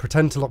would have to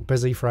pretend to look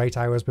busy for 8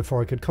 hours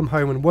before I could come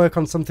home and work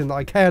on something that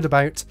I cared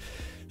about.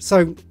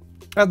 So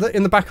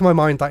in the back of my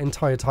mind that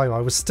entire time,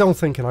 I was still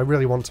thinking I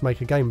really want to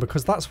make a game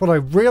because that's what I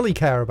really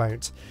care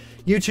about.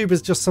 YouTube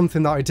is just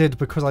something that I did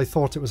because I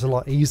thought it was a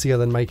lot easier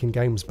than making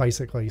games,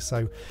 basically.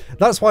 So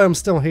that's why I'm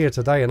still here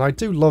today, and I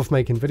do love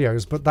making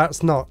videos, but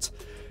that's not,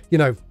 you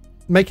know,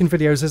 making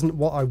videos isn't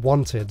what I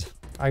wanted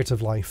out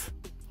of life.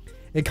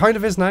 It kind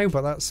of is now,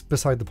 but that's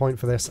beside the point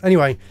for this.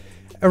 Anyway,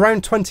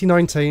 around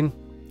 2019,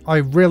 I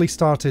really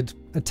started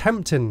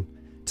attempting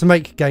to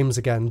make games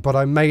again, but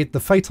I made the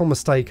fatal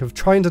mistake of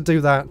trying to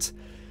do that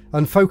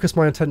and focus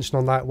my attention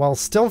on that while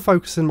still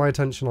focusing my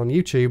attention on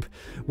YouTube,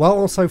 while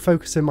also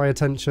focusing my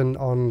attention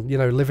on, you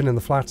know, living in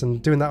the flat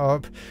and doing that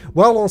up,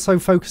 while also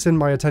focusing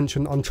my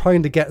attention on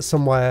trying to get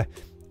somewhere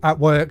at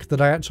work that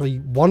I actually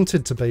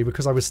wanted to be,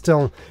 because I was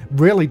still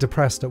really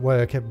depressed at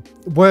work.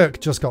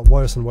 Work just got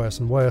worse and worse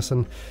and worse,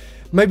 and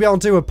maybe I'll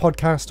do a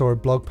podcast or a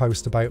blog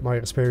post about my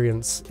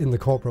experience in the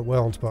corporate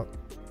world, but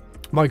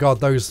my god,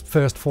 those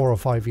first 4 or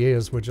 5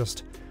 years were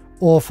just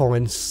awful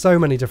in so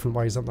many different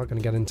ways I'm not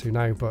going to get into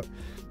now. But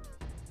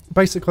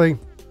basically,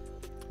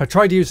 I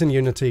tried using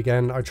Unity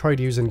again, I tried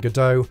using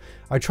Godot,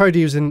 I tried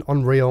using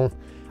Unreal.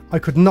 I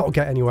could not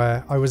get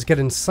anywhere. I was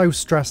getting so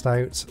stressed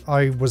out.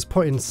 I was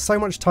putting so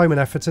much time and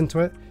effort into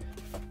it.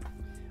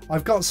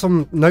 I've got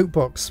some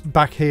notebooks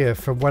back here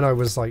from when I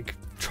was like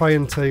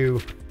trying to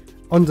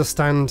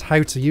understand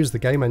how to use the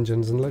game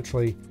engines, and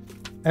literally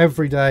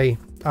every day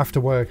after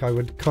work I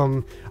would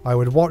come, I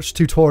would watch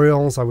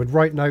tutorials, I would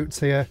write notes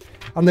here,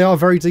 and they are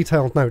very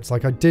detailed notes.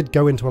 Like, I did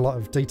go into a lot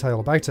of detail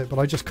about it, but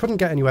I just couldn't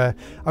get anywhere.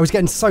 I was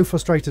getting so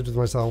frustrated with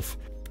myself.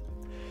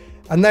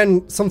 And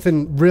then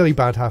something really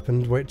bad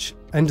happened, which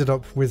ended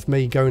up with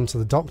me going to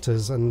the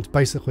doctors and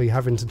basically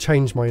having to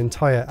change my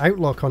entire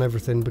outlook on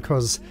everything,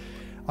 because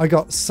I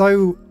got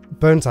so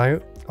burnt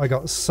out, I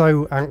got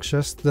so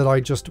anxious that I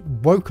just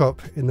woke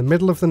up in the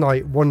middle of the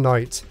night one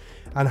night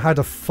and had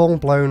a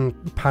full-blown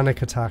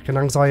panic attack, an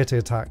anxiety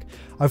attack.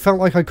 I felt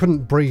like I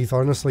couldn't breathe. I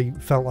honestly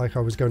felt like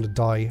I was going to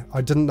die.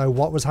 I didn't know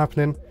what was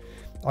happening.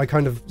 I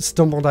kind of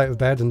stumbled out of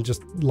bed and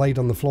just laid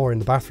on the floor in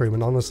the bathroom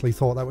and honestly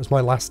thought that was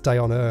my last day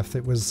on Earth.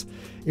 It was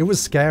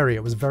scary.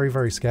 It was very,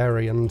 very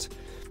scary. And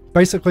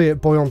basically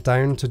it boiled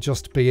down to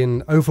just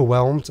being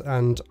overwhelmed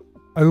and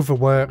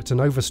overworked and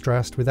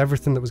overstressed with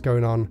everything that was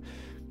going on.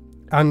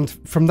 And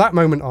from that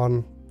moment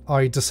on,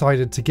 I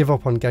decided to give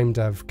up on game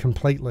dev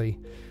completely.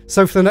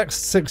 So for the next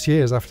 6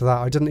 years after that,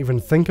 I didn't even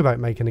think about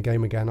making a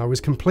game again. I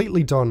was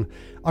completely done.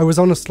 I was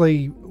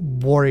honestly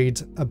worried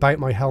about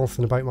my health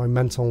and about my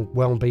mental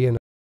well-being.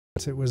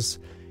 It was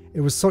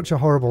such a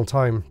horrible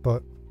time,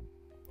 but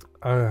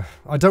I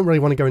don't really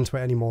want to go into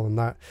it any more than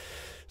that.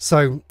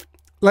 So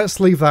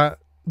let's leave that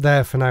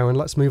there for now and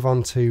let's move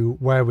on to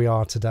where we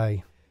are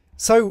today.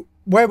 So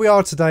where we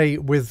are today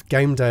with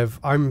game dev,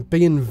 I'm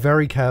being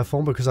very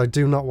careful because I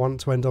do not want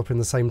to end up in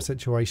the same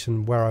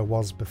situation where I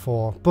was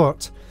before,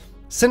 but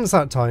since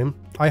that time,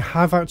 I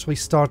have actually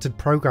started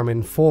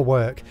programming for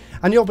work,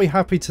 and you'll be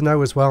happy to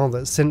know as well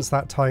that since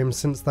that time,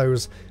 since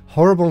those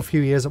horrible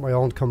few years at my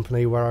old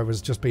company where I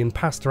was just being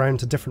passed around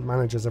to different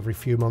managers every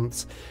few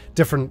months,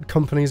 different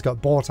companies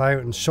got bought out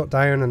and shut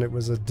down and it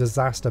was a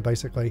disaster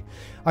basically,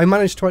 I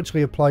managed to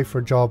actually apply for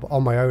a job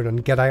on my own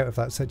and get out of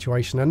that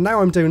situation, and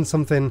now I'm doing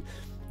something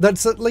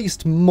that's at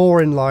least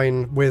more in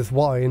line with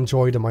what I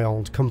enjoyed in my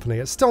old company.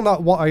 It's still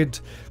not what I'd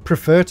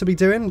prefer to be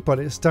doing, but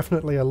it's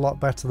definitely a lot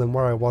better than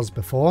where I was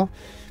before.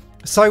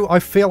 So I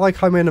feel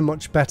like I'm in a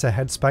much better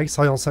headspace.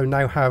 I also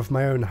now have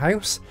my own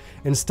house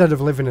instead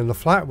of living in the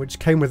flat, which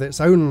came with its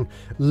own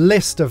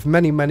list of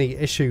many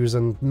issues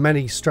and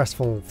many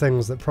stressful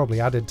things that probably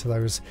added to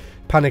those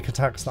panic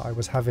attacks that I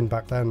was having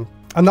back then.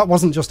 And that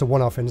wasn't just a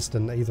one-off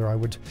incident either. I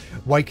would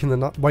wake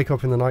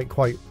up in the night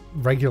quite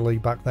regularly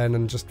back then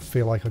and just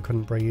feel like I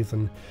couldn't breathe.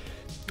 And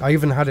I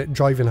even had it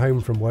driving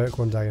home from work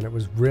one day and it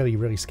was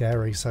really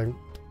scary. So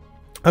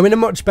I'm in a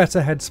much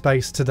better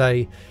headspace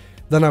today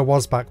than I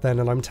was back then,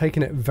 and I'm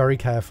taking it very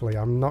carefully.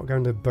 I'm not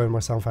going to burn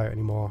myself out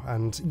anymore,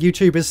 and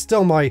YouTube is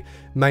still my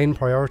main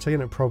priority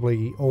and it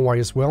probably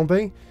always will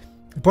be,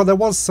 but there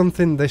was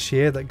something this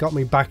year that got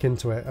me back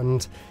into it,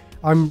 and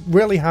I'm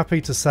really happy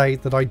to say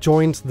that I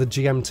joined the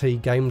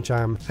GMT Game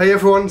Jam. Hey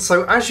everyone,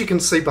 so as you can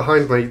see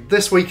behind me,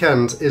 this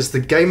weekend is the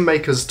Game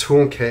Maker's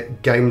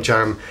Toolkit Game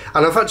Jam,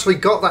 and I've actually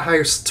got the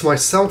house to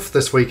myself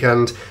this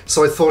weekend,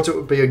 so I thought it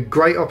would be a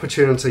great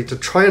opportunity to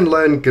try and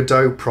learn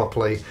Godot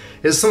properly.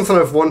 It's something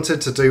I've wanted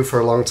to do for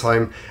a long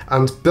time,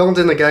 and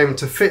building a game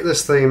to fit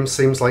this theme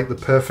seems like the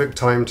perfect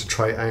time to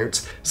try it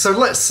out. So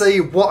let's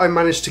see what I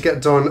managed to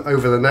get done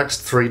over the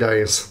next 3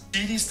 days.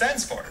 GD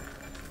stands for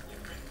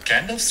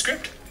Gandalf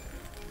script?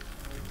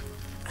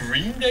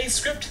 Green Day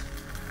script?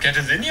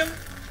 Gadolinium?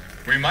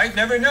 We might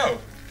never know.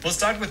 We'll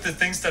start with the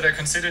things that are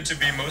considered to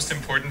be most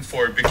important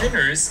for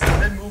beginners,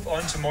 and then move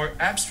on to more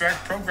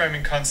abstract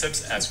programming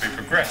concepts as we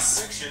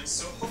progress.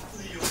 So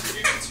hopefully you'll be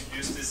able to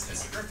use this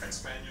as a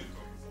reference manual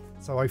going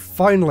forward. So I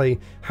finally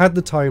had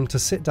the time to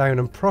sit down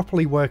and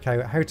properly work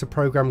out how to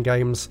program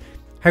games,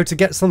 how to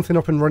get something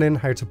up and running,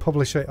 how to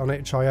publish it on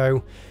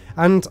itch.io,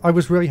 and I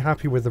was really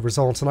happy with the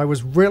results, and I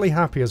was really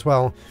happy as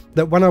well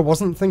that when I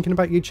wasn't thinking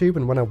about YouTube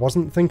and when I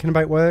wasn't thinking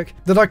about work,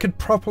 that I could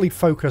properly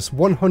focus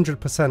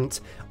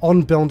 100%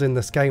 on building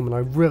this game, and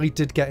I really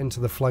did get into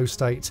the flow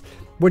state,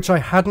 which I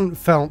hadn't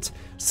felt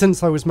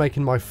since I was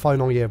making my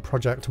final year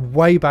project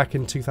way back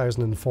in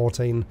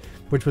 2014,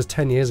 which was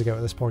 10 years ago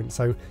at this point.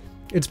 So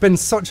it's been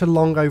such a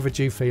long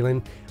overdue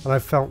feeling, and I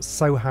felt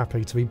so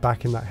happy to be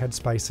back in that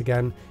headspace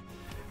again.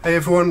 Hey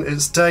everyone,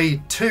 it's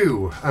day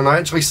 2, and I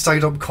actually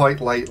stayed up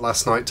quite late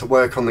last night to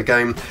work on the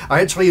game.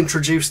 I actually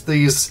introduced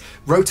these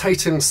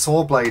rotating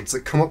saw blades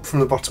that come up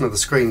from the bottom of the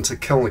screen to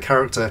kill the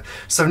character,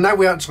 so now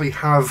we actually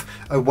have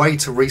a way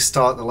to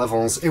restart the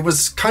levels. It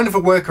was kind of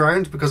a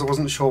workaround because I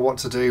wasn't sure what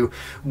to do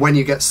when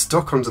you get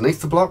stuck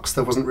underneath the blocks.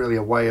 There wasn't really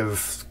a way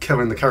of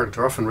killing the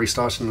character off and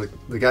restarting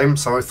the game,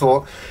 so I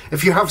thought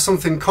if you have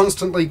something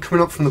constantly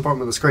coming up from the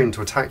bottom of the screen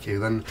to attack you,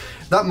 then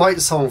that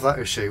might solve that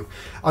issue.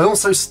 I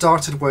also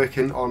started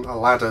working on a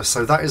ladder,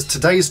 so that is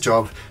today's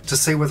job, to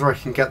see whether I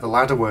can get the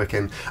ladder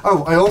working.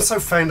 Oh, I also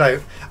found out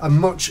a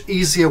much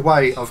easier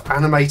way of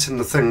animating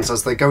the things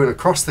as they're going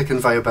across the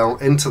conveyor belt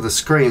into the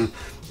screen.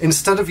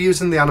 Instead of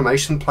using the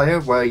animation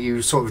player where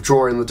you sort of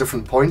draw in the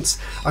different points,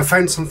 I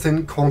found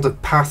something called a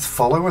path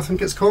follow, I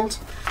think it's called.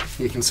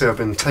 You can see I've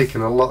been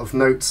taking a lot of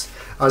notes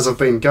as I've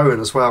been going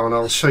as well, and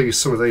I'll show you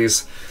some of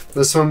these.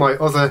 There's some of my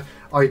other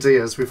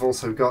ideas. We've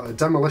also got a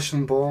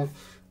demolition ball.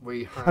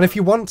 And if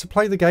you want to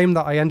play the game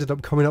that I ended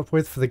up coming up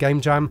with for the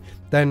Game Jam,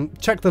 then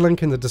check the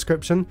link in the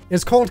description.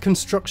 It's called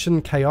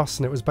Construction Chaos,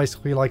 and it was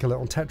basically like a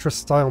little Tetris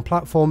style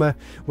platformer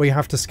where you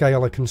have to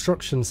scale a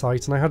construction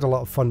site, and I had a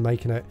lot of fun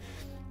making it.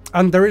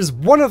 And there is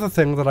one other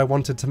thing that I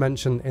wanted to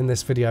mention in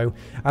this video,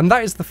 and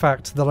that is the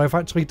fact that I've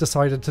actually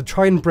decided to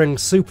try and bring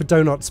Super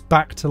Donuts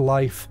back to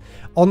life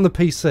on the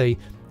PC.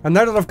 And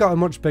now that I've got a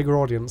much bigger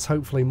audience,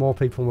 hopefully more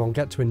people will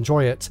get to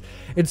enjoy it.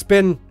 It's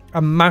been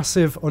a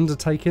massive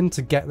undertaking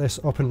to get this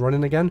up and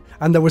running again,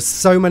 and there was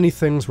so many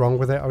things wrong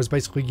with it. I was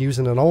basically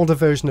using an older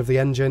version of the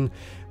engine.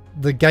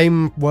 The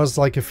game was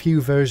like a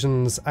few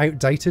versions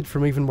outdated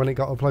from even when it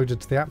got uploaded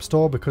to the App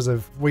Store because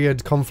of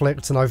weird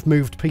conflicts, and I've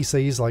moved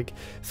PCs like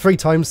 3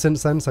 times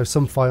since then, so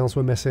some files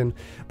were missing.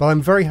 But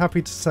I'm very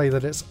happy to say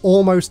that it's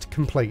almost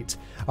complete.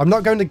 I'm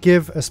not going to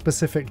give a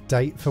specific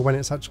date for when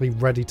it's actually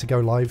ready to go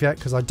live yet,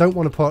 because I don't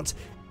want to put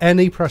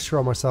any pressure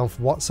on myself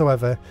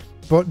whatsoever,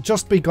 but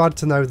just be glad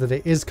to know that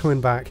it is coming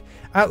back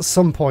at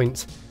some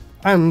point.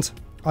 And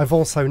I've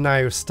also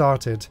now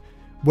started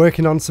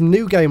working on some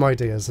new game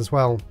ideas as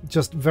well.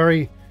 Just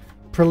very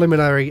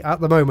preliminary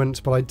at the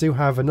moment, but I do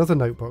have another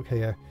notebook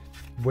here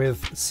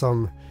with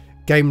some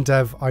game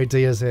dev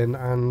ideas in,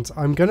 and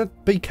I'm going to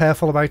be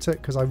careful about it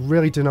because I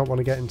really do not want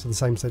to get into the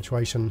same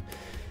situation.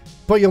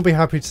 But you'll be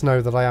happy to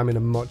know that I am in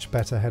a much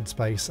better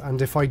headspace,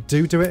 and if I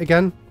do it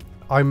again,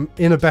 I'm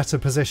in a better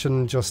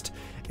position just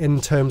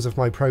in terms of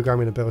my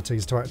programming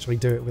abilities to actually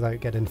do it without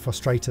getting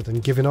frustrated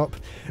and giving up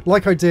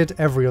like I did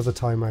every other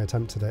time I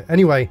attempted it.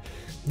 Anyway,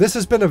 this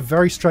has been a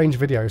very strange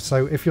video,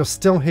 so if you're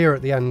still here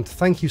at the end,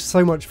 thank you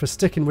so much for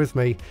sticking with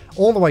me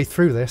all the way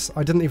through this.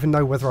 I didn't even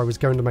know whether I was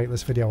going to make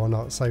this video or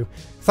not, so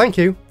thank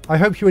you. I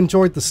hope you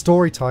enjoyed the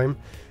story time.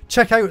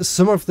 Check out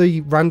some of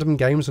the random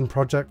games and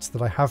projects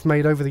that I have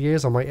made over the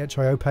years on my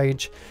itch.io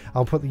page.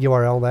 I'll put the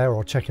URL there,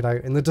 or check it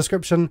out in the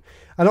description,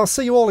 and I'll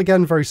see you all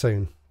again very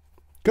soon.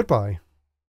 Goodbye.